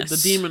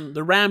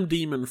the ram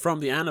demon from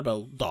the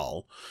Annabelle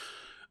doll,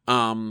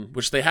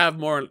 which they have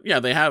more.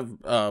 Yeah, they have.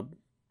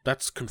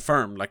 That's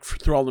confirmed. Like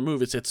through all the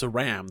movies, it's a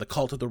ram. The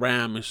cult of the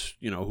ram is,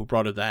 who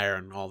brought it there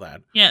and all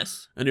that.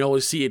 Yes, and you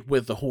always see it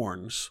with the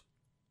horns.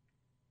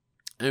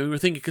 And we were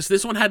thinking because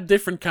this one had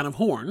different kind of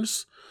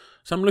horns,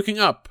 so I'm looking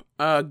up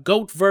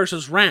goat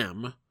versus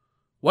ram.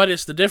 What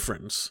is the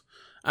difference?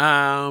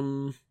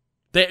 The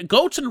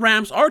goats and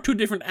rams are 2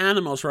 different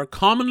animals who are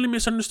commonly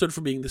misunderstood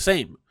for being the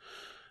same.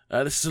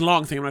 This is a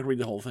long thing. I'm not going to read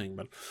the whole thing,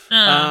 but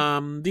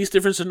these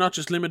differences are not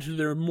just limited to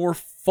their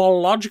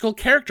morphological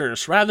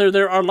characters. Rather,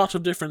 there are lots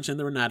of difference in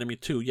their anatomy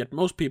too. Yet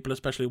most people,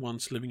 especially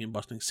ones living in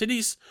bustling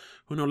cities,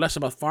 who know less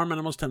about farm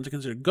animals, tend to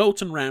consider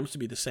goats and rams to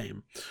be the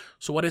same.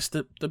 So, what is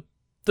the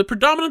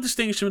predominant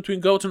distinction between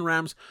goats and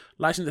rams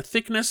lies in the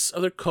thickness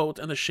of their coat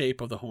and the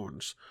shape of the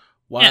horns.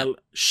 While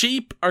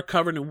sheep are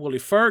covered in woolly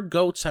fur,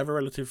 goats have a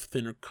relatively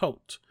thinner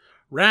coat.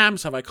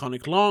 Rams have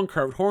iconic long,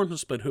 curved horns and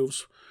split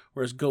hooves,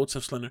 whereas goats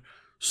have slender.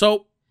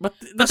 So, but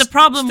the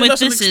problem with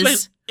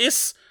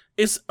this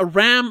is a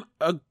ram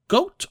a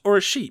goat or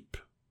a sheep?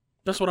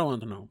 That's what I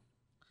want to know.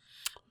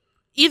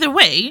 Either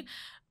way,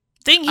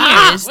 thing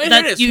here is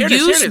that you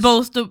use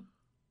both the...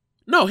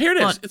 No, here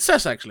it is. It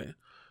says actually.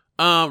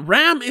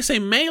 Ram is a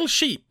male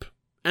sheep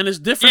and is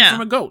different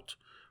from a goat.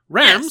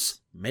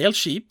 Rams, male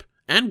sheep,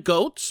 and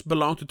goats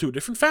belong to 2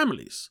 different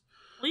families.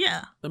 Well,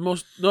 yeah. The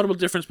most notable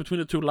difference between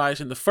the 2 lies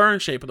in the fur and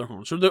shape of their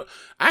horns. So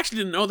I actually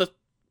didn't know that.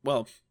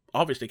 Well,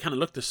 obviously, they kind of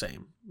look the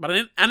same.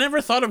 But I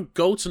never thought of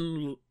goats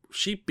and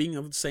sheep being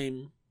of the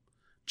same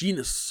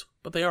genus,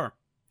 but they are.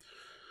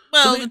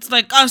 Well, so it's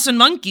like us and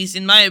monkeys,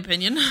 in my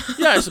opinion.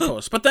 Yeah, I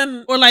suppose. But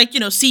then... Or like,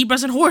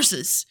 zebras and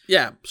horses.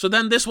 Yeah, so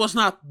then this was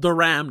not the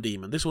ram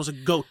demon. This was a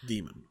goat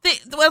demon.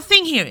 The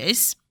thing here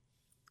is,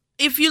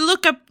 if you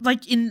look up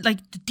in the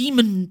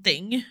demon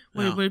thing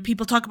where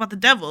people talk about the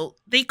devil,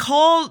 they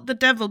call the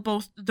devil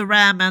both the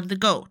ram and the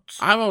goat.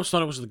 I always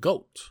thought it was the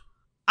goat.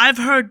 I've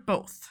heard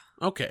both.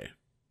 Okay.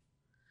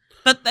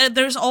 But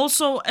there's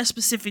also a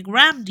specific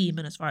ram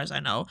demon, as far as I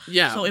know.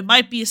 Yeah. So it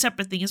might be a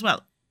separate thing as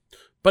well.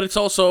 But it's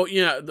also,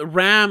 the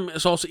ram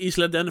is also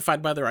easily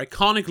identified by their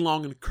iconic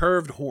long and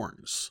curved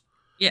horns.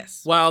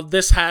 Yes. While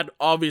this had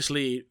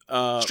obviously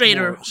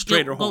straighter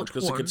horns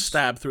because it could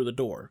stab through the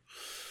door.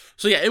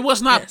 So yeah, it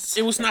was not. Yes.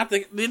 It was not.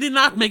 They did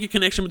not make a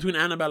connection between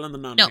Annabelle and the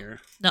nun here.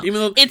 No.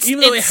 Even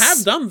though they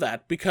have done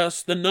that,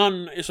 because the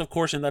nun is of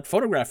course in that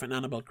photograph in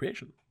Annabelle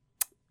Creation.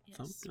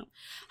 Yes. So,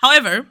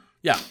 However.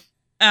 Yeah.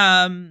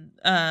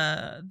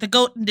 The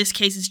goat in this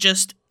case is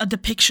just a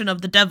depiction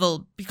of the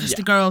devil because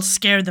the girls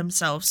scare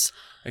themselves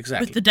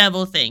with the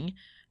devil thing.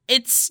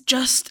 It's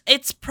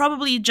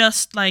probably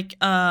just like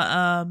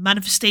a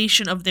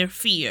manifestation of their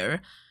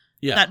fear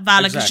that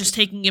Valak is just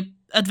taking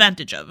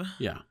advantage of.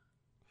 Yeah.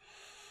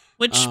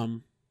 Which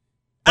I'm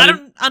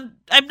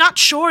not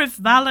sure if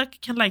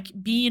Valak can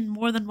be in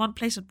more than one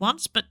place at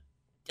once, but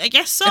I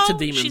guess so. It's a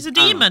demon. She's a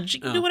demon. She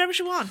can do whatever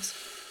she wants.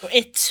 Or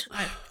it.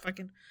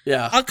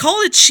 Yeah. I'll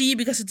call it she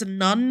because it's a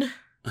nun.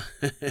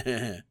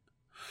 And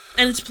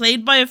it's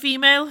played by a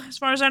female, as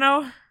far as I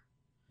know.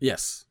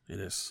 Yes, it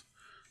is.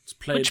 It's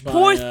played by...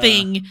 poor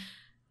thing.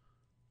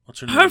 What's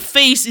her name? Her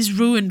face is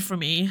ruined for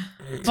me.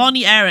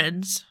 Bonnie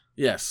Aarons.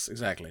 Yes,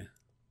 exactly.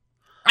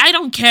 I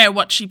don't care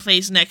what she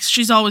plays next.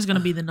 She's always going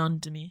to be the nun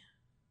to me.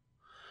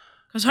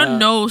 Because her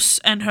nose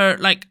and her,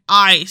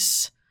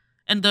 eyes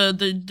and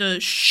the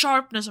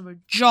sharpness of her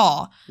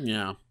jaw.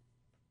 Yeah.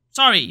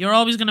 Sorry, you're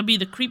always going to be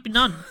the creepy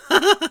nun.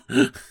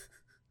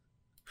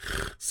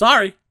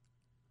 Sorry.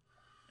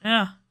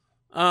 Yeah.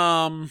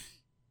 But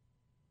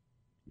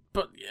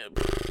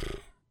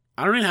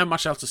I don't really have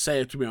much else to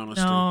say, to be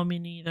honest. No, me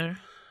neither.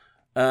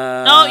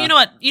 No, you know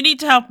what? You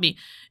need to help me.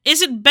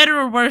 Is it better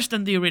or worse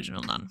than the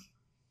original Nun?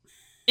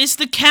 Is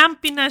the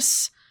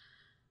campiness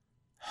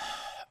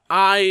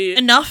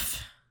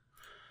enough?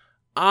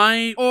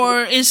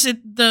 Or is it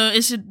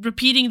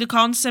repeating the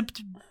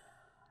concept,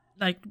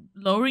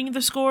 lowering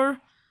the score?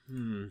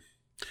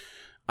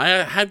 I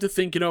had to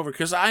think it over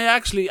because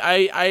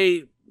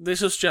I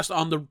this is just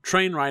on the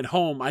train ride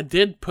home. I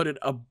did put it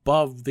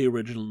above the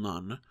original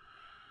Nun.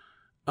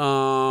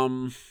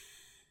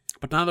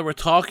 But now that we're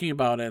talking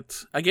about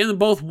it, I gave them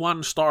both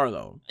 1 star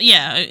though.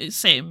 Yeah,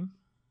 same.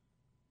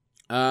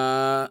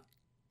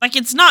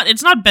 It's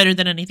not better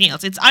than anything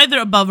else. It's either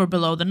above or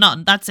below the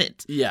Nun. That's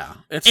it. Yeah,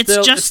 it's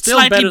just still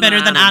slightly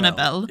better than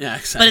Annabelle. Yeah,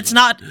 exactly. But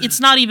it's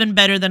not even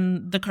better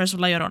than The Curse of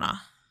La Llorona.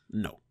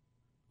 No,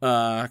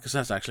 because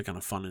that's actually kind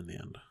of fun in the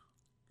end.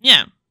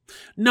 Yeah.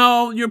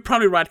 No, you're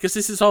probably right, because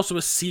this is also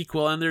a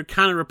sequel, and they're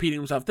kind of repeating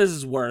themselves. This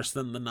is worse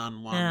than the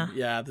Nun one.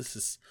 Yeah, this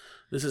is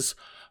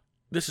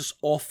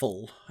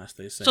awful, as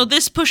they say. So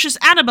this pushes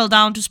Annabelle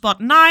down to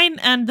spot 9,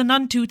 and the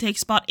Nun 2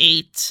 takes spot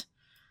 8.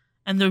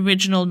 And the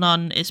original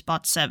Nun is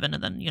spot 7,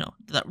 and then,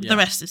 the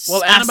rest is...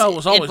 Well, Annabelle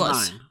was always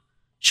 9.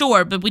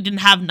 Sure, but we didn't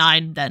have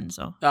 9 then,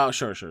 so... Oh,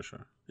 sure.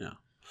 Yeah.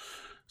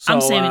 So,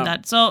 I'm saving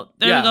that. So,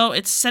 there we go.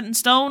 It's set in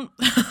stone.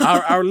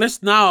 our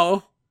list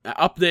now,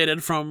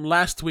 updated from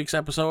last week's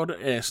episode,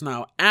 is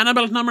now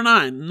Annabelle at number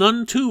 9,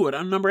 Nun 2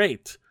 at number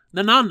 8,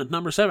 The Nun at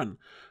number 7,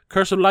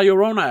 Curse of La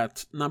Llorona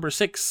at number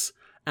 6,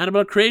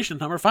 Annabelle Creation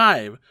at number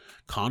 5,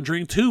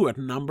 Conjuring 2 at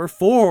number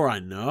 4, I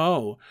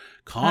know,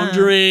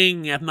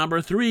 Conjuring at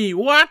number 3,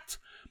 what?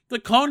 The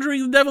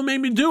Conjuring The Devil Made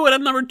Me Do It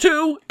at number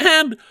 2,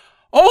 and,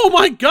 oh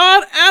my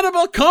god,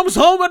 Annabelle Comes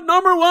Home at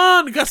number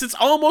 1, because it's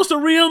almost a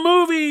real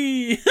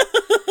movie!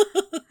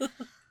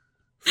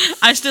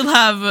 I still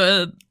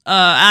have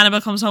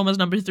Annabelle Comes Home as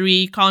number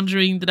 3,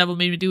 Conjuring The Devil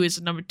Made Me Do It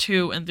is number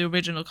 2, and the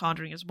original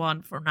Conjuring is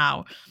 1 for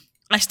now.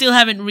 I still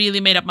haven't really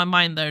made up my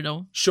mind there,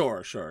 though.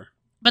 Sure.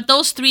 But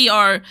those 3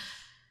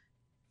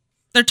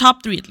 they're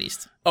top 3 at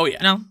least. Oh, yeah.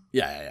 You know?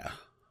 Yeah.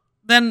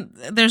 Then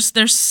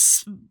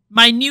there's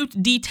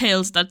minute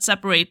details that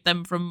separate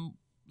them from,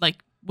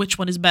 which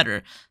one is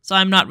better. So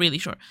I'm not really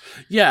sure.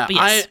 Yeah,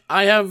 yes.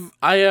 I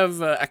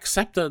have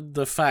accepted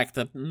the fact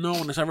that no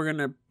one is ever going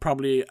to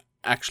probably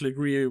actually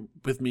agree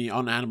with me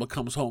on Annabelle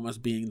Comes Home as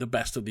being the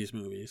best of these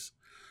movies.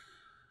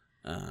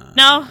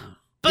 No,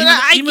 but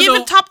I give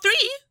it top 3.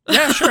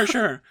 Yeah,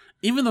 sure.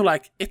 Even though,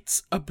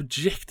 it's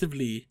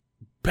objectively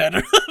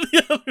better than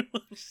the other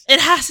ones. It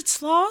has its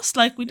flaws,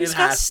 like we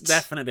discussed.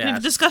 Definitely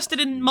We've discussed it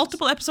in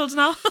multiple episodes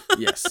now.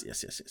 Yes.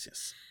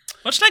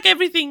 Much like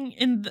everything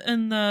in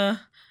the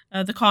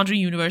Conjuring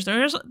universe,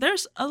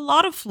 there's a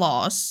lot of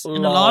flaws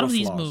in a lot of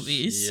these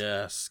movies.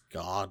 Yes,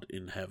 God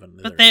in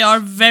heaven. But they are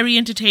very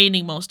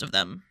entertaining, most of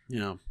them.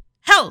 Yeah.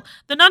 Hell,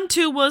 The Nun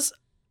 2 was,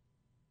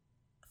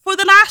 for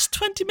the last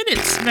 20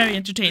 minutes, very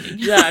entertaining.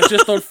 Yeah, it's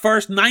just the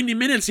first 90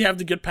 minutes you have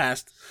to get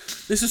past.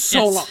 This is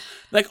so long.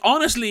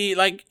 Honestly,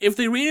 if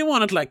they really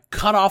wanted to,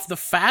 cut off the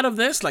fat of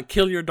this,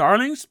 Kill Your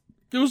Darlings,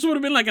 this would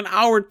have been, an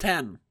hour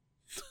 10.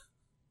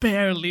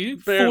 Barely.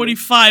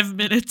 45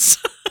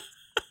 minutes.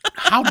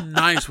 How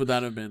nice would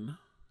that have been?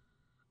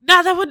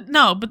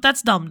 But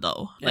that's dumb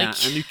though. Yeah,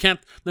 and you can't.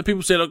 Then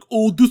people say like,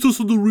 "Oh, this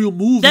isn't the real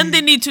movie." Then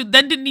they need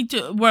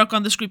to work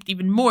on the script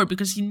even more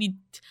because you need.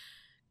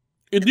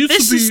 It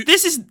needs to be.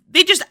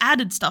 They just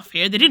added stuff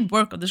here. They didn't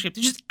work on the script.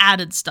 They just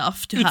added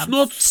stuff to have. It's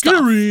not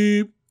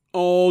scary.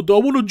 Oh, I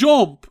want to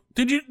jump.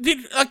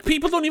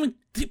 People don't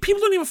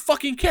even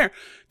fucking care.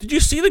 Did you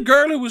see the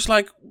girl who was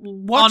like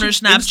watching on her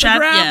Snapchat,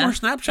 Instagram or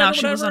Snapchat or whatever?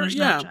 She was on her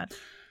Snapchat.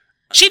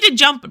 She did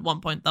jump at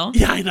one point though.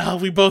 Yeah, I know.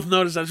 We both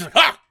noticed that. She's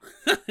like,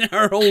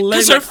 her whole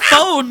leg. Because her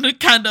phone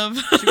kind of.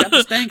 She got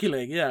the stanky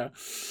leg. Yeah.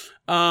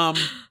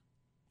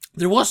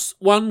 There was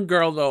one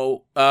girl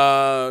though.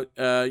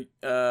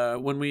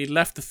 When we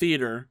left the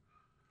theater.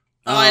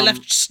 I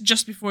left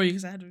just before you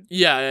because I had to.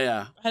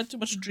 Yeah. I had too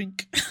much to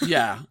drink.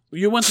 Yeah,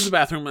 you went to the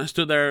bathroom and I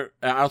stood there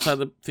outside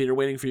the theater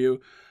waiting for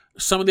you.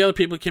 Some of the other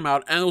people came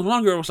out, and there was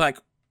one girl who was like,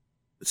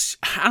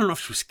 I don't know if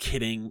she was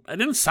kidding. It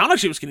didn't sound like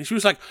she was kidding. She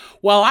was like,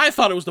 "Well, I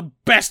thought it was the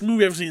best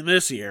movie I've seen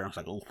this year." I was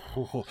like,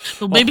 well,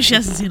 maybe she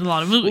hasn't seen a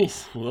lot of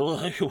movies.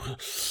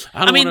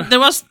 I mean, there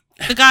was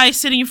the guy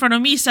sitting in front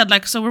of me said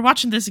like, "So we're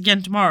watching this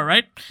again tomorrow,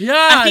 right?"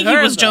 Yeah, I think he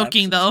was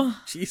joking though.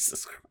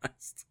 Jesus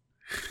Christ.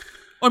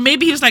 Or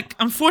maybe he was like,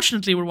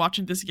 "Unfortunately, we're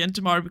watching this again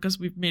tomorrow because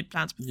we've made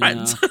plans with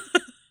friends."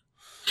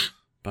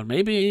 But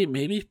maybe.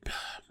 Maybe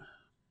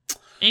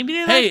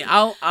they. Hey,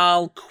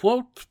 I'll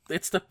quote.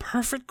 It's the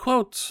perfect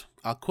quote.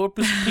 I'll quote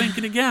Mr.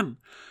 Plinkett again.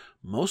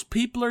 Most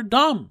people are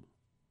dumb.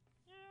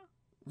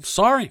 I'm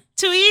sorry.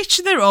 To each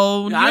their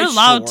own. You're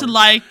allowed to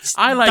like.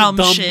 I like dumb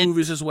shit.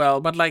 movies as well,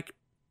 but like,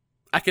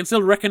 I can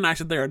still recognize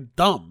that they are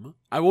dumb.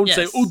 I won't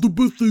say, "Oh, the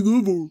best thing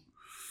ever."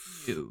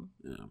 Yeah.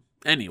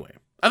 Anyway,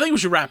 I think we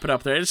should wrap it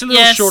up there. It's a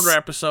little shorter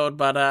episode,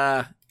 but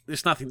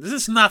there's nothing. This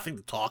is nothing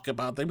to talk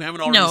about. They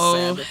haven't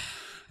already said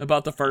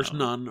about the first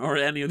Nun or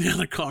any of the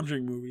other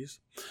Conjuring movies.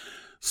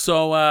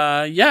 So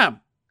yeah.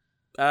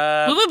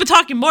 We will be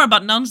talking more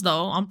about nuns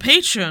though on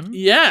Patreon.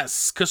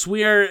 Yes, because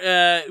we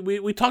are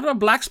we talked about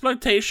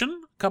blaxploitation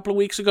a couple of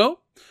weeks ago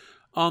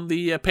on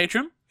the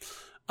Patreon.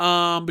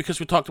 Because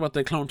we talked about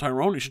the Clone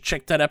Tyrone. You should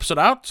check that episode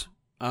out.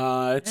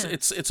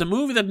 It's a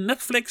movie that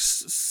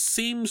Netflix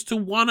seems to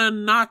wanna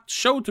not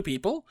show to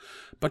people,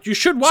 but you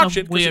should watch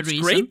it because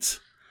it's great.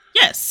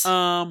 Yes.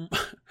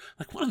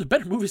 Like one of the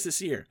better movies this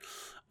year.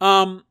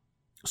 So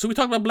we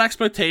talked about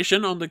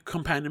blaxploitation on the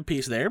companion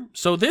piece there.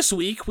 So this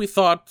week we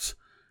thought,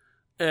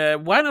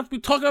 why not we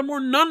talk about more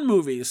nun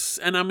movies?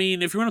 And I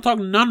mean, if you want to talk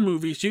nun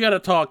movies, you got to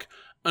talk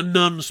a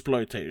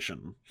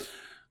nunsploitation.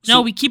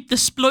 No, we keep the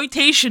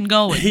exploitation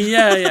going.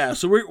 Yeah.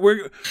 So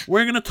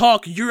we're gonna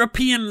talk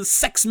European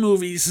sex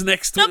movies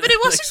next. No, but it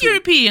wasn't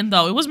European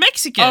though. It was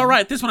Mexican. Oh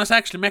right, this one is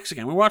actually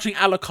Mexican. We're watching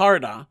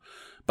Alucarda,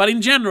 but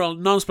in general,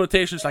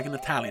 nunsploitation is like an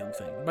Italian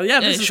thing. But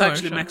yeah, this is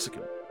actually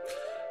Mexican.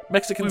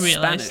 Mexican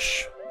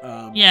Spanish.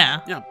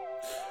 Yeah.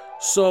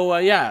 So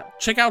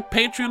check out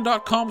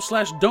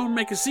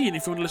patreon.com/don'tmakeascene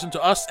if you want to listen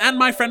to us and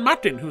my friend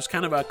Martin, who's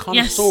kind of a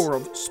connoisseur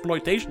of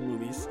exploitation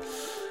movies.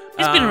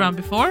 He's been around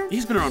before.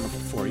 He's been around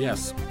before,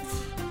 yes.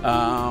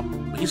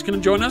 He's going to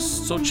join us,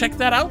 so check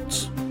that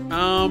out.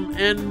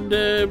 And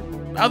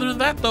other than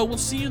that, though, we'll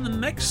see you in the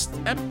next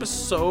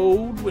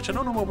episode, which I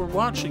don't know what we're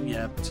watching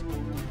yet.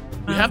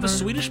 We have the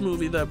Swedish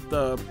movie, the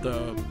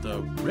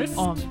Rift.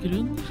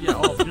 Avgrund. Yeah,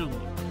 Avgrund.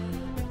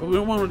 But we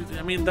don't want to.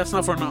 I mean, that's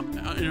not for an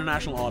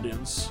international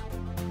audience,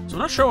 so I'm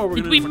not sure what we're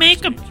going to do. Did we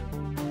make a?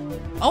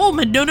 Oh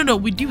man, no.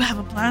 We do have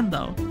a plan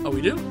though. Oh,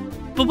 we do.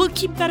 But we'll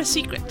keep that a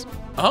secret.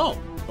 Oh.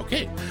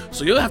 Okay,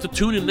 so you'll have to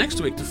tune in next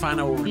week to find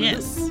out what we're going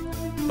to do.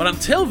 But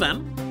until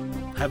then,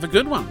 have a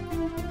good one.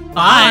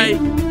 Bye.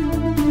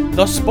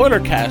 The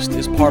Spoilercast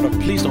is part of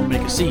Please Don't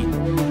Make a Scene.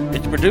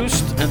 It's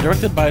produced and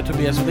directed by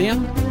Tobias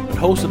Vedén and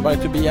hosted by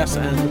Tobias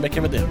and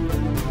Rebecca Vedén.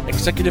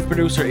 Executive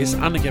producer is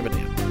Annika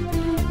Vedén.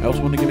 I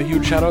also want to give a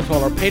huge shout out to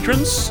all our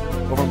patrons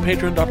over on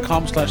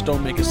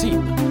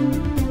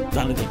patreon.com/don'tmakeascene.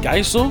 Danny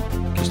Geiso,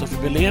 Christopher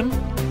Billén,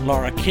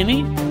 Laura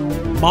Kinney,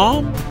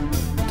 Mom,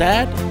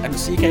 Dad, and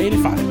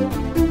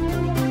CK85.